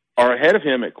are ahead of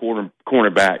him at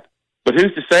cornerback. But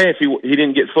who's to say if he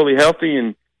didn't get fully healthy,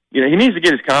 and he needs to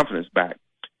get his confidence back.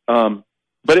 But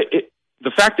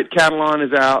the fact that Catalon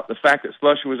is out, the fact that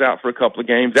Slusher was out for a couple of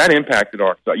games, that impacted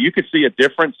Arkansas. You could see a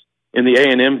difference in the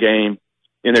A&M game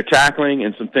in their tackling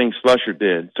and some things Slusher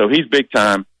did. So he's big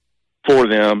time for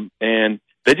them, and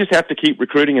they just have to keep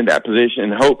recruiting in that position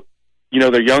and hope,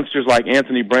 their youngsters like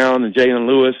Anthony Brown and Jalen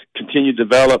Lewis continue to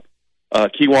develop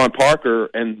Kewan Parker,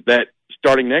 and that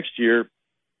starting next year,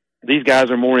 these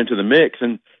guys are more into the mix,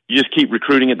 and you just keep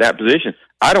recruiting at that position.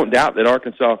 I don't doubt that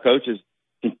Arkansas coaches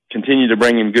can continue to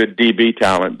bring in good DB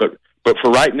talent, but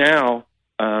for right now,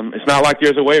 it's not like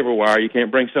there's a waiver wire. You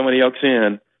can't bring somebody else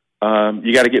in.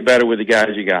 You got to get better with the guys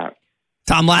you got.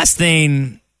 Tom, last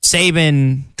thing,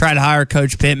 Saban tried to hire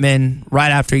Coach Pittman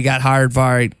right after he got hired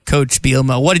by Coach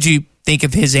Bielema. What did you think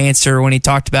of his answer when he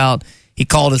talked about he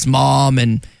called his mom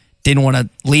and didn't want to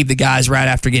leave the guys right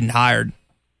after getting hired?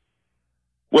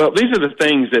 Well, these are the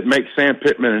things that make Sam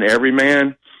Pittman an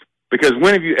everyman, because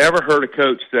when have you ever heard a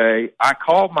coach say, I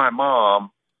called my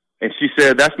mom and she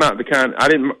said, that's not the kind, I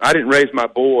didn't raise my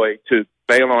boy to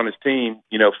bail on his team,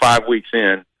 5 weeks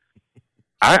in.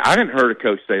 I didn't heard a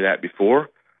coach say that before.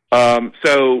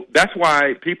 So that's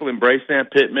why people embrace Sam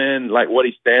Pittman, like what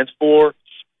he stands for.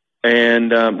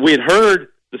 And we had heard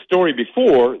the story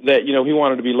before that, he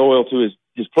wanted to be loyal to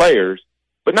his players,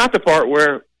 but not the part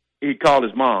where he called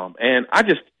his mom. And I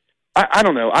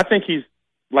don't know. I think he's,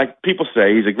 like people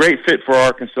say, he's a great fit for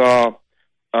Arkansas.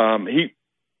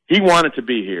 He wanted to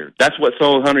be here. That's what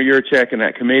sold Hunter Yurachek and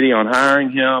that committee on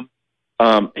hiring him.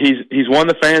 He's won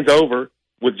the fans over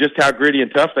with just how gritty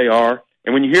and tough they are.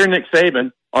 And when you hear Nick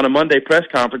Saban on a Monday press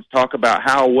conference talk about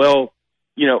how well,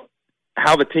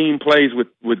 how the team plays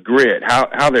with grit,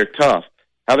 how they're tough,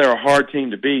 how they're a hard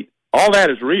team to beat, all that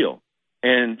is real.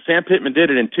 And Sam Pittman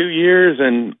did it in 2 years,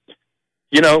 and,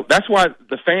 that's why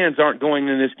the fans aren't going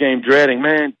in this game dreading,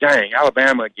 man, dang,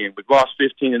 Alabama again, we've lost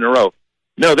 15 in a row.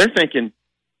 No, they're thinking,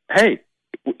 hey,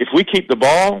 if we keep the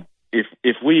ball,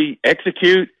 if we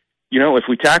execute, if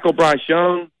we tackle Bryce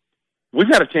Young,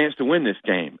 we've got a chance to win this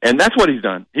game. And that's what he's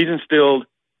done. He's instilled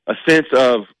a sense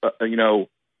of,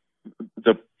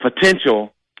 the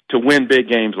potential to win big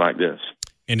games like this.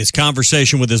 And his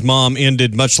conversation with his mom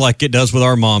ended much like it does with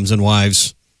our moms and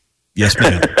wives. Yes,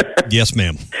 ma'am. Yes,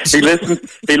 ma'am. He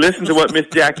listened to what Miss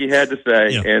Jackie had to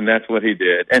say, and that's what he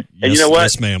did. And you know what?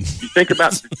 Yes, ma'am. You think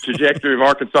about the trajectory of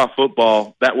Arkansas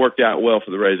football, that worked out well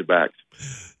for the Razorbacks.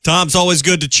 Tom's always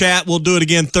good to chat. We'll do it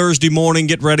again Thursday morning.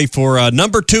 Get ready for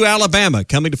number 2 Alabama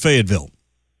coming to Fayetteville.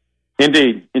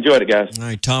 Indeed. Enjoyed it, guys. All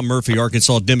right, Tom Murphy,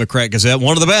 Arkansas Democrat Gazette,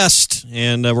 one of the best,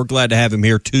 and we're glad to have him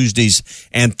here Tuesdays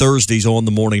and Thursdays on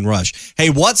the Morning Rush.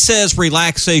 Hey, what says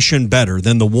relaxation better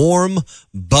than the warm,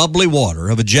 bubbly water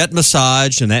of a jet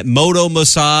massage and that Moto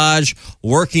massage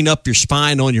working up your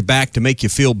spine on your back to make you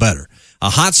feel better?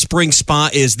 A hot spring spa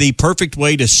is the perfect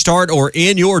way to start or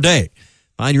end your day.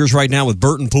 Find yours right now with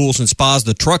Burton Pools and Spas.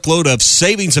 The truckload of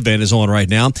savings event is on right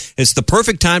now. It's the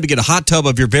perfect time to get a hot tub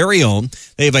of your very own.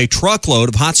 They have a truckload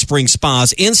of hot spring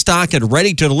spas in stock and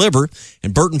ready to deliver.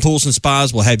 And Burton Pools and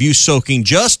Spas will have you soaking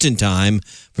just in time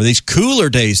for these cooler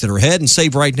days that are ahead, and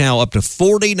save right now up to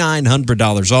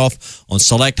 $4,900 off on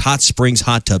select Hot Springs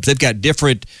hot tubs. They've got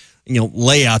different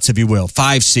layouts, if you will,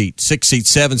 5-seat, 6-seat,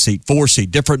 7-seat, 4-seat,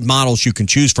 different models you can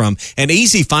choose from, and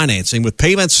easy financing with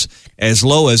payments as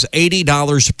low as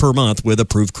 $80 per month with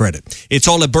approved credit. It's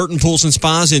all at Burton Pools and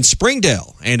Spas in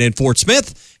Springdale and in Fort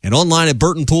Smith, and online at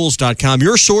burtonpools.com,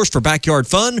 your source for backyard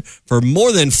fun for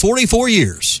more than 44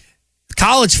 years.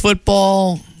 College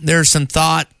football, there's some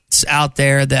thoughts out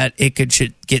there that it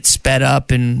should get sped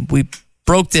up, and we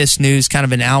broke this news kind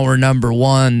of in hour number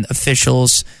 1.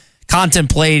 Officials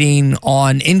contemplating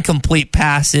on incomplete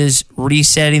passes,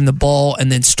 resetting the ball,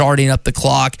 and then starting up the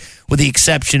clock, with the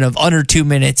exception of under 2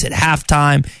 minutes at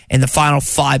halftime and the final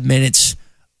 5 minutes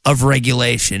of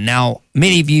regulation. Now,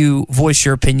 many of you voice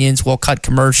your opinions. Well, cut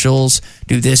commercials,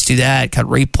 do this, do that, cut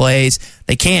replays.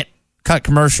 They can't cut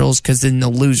commercials because then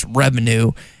they'll lose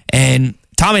revenue. And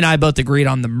Tommy and I both agreed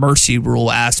on the mercy rule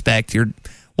aspect.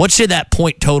 What should that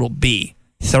point total be?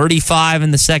 35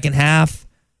 in the second half?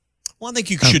 Well, I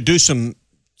think you should do some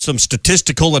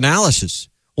statistical analysis.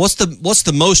 What's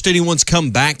the most anyone's come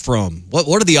back from? What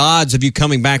are the odds of you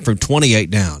coming back from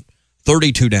 28 down,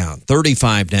 32 down,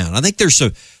 35 down? I think there's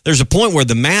a point where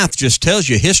the math just tells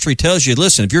you, history tells you,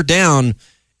 listen, if you're down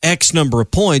X number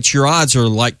of points, your odds are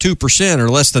like 2% or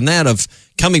less than that of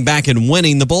coming back and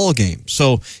winning the ball game.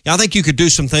 So I think you could do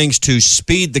some things to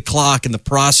speed the clock and the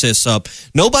process up.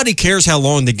 Nobody cares how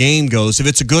long the game goes if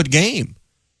it's a good game.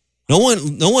 No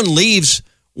one leaves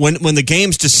when the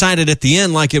game's decided at the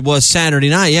end like it was Saturday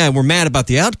night. Yeah, we're mad about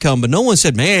the outcome, but no one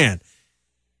said, man,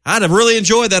 I'd have really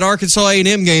enjoyed that Arkansas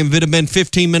A&M game if it had been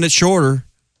 15 minutes shorter.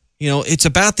 It's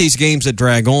about these games that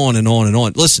drag on and on and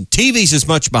on. Listen, TV's as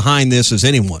much behind this as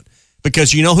anyone,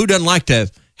 because who doesn't like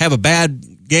to have a bad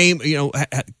game? They don't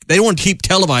want to keep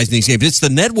televising these games. It's the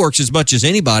networks as much as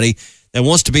anybody that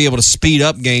wants to be able to speed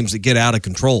up games that get out of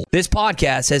control. This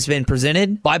podcast has been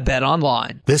presented by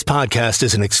BetOnline. This podcast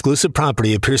is an exclusive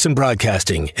property of Pearson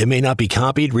Broadcasting. It may not be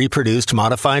copied, reproduced,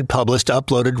 modified, published,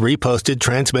 uploaded, reposted,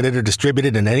 transmitted, or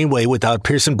distributed in any way without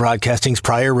Pearson Broadcasting's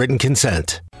prior written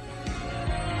consent.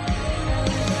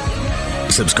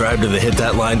 Subscribe to the Hit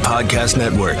That Line Podcast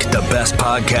Network, the best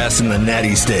podcast in the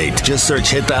Natty State. Just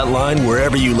search Hit That Line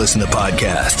wherever you listen to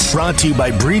podcasts. Brought to you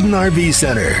by Breeden RV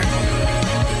Center.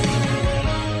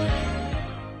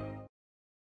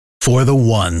 For the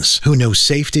ones who know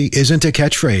safety isn't a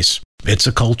catchphrase, it's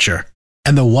a culture.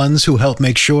 And the ones who help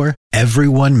make sure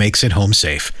everyone makes it home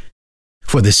safe.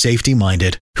 For the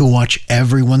safety-minded who watch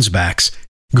everyone's backs,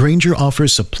 Grainger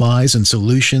offers supplies and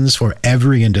solutions for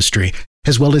every industry,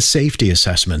 as well as safety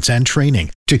assessments and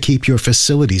training to keep your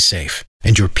facilities safe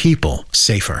and your people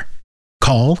safer.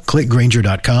 Call, click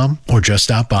Grainger.com, or just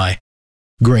stop by.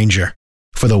 Grainger,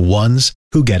 for the ones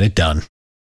who get it done.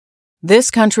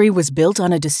 This country was built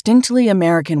on a distinctly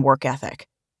American work ethic.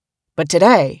 But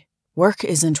today, work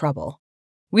is in trouble.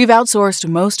 We've outsourced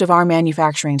most of our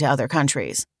manufacturing to other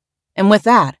countries. And with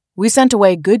that, we sent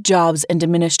away good jobs and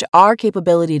diminished our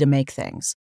capability to make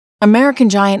things. American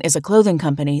Giant is a clothing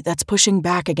company that's pushing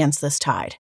back against this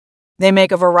tide. They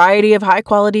make a variety of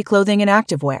high-quality clothing and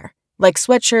activewear, like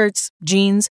sweatshirts,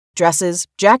 jeans, dresses,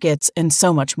 jackets, and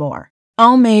so much more.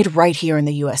 All made right here in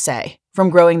the USA, from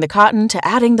growing the cotton to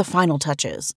adding the final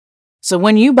touches. So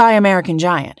when you buy American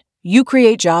Giant, you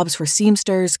create jobs for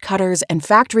seamsters, cutters, and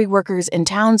factory workers in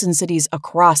towns and cities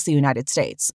across the United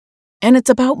States. And it's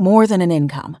about more than an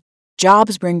income.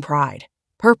 Jobs bring pride,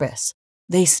 purpose.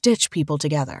 They stitch people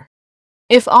together.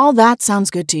 If all that sounds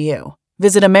good to you,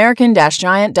 visit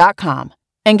American-Giant.com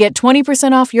and get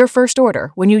 20% off your first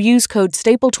order when you use code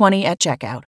STAPLE20 at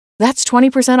checkout. That's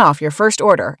 20% off your first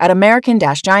order at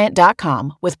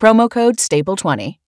American-Giant.com with promo code STAPLE20.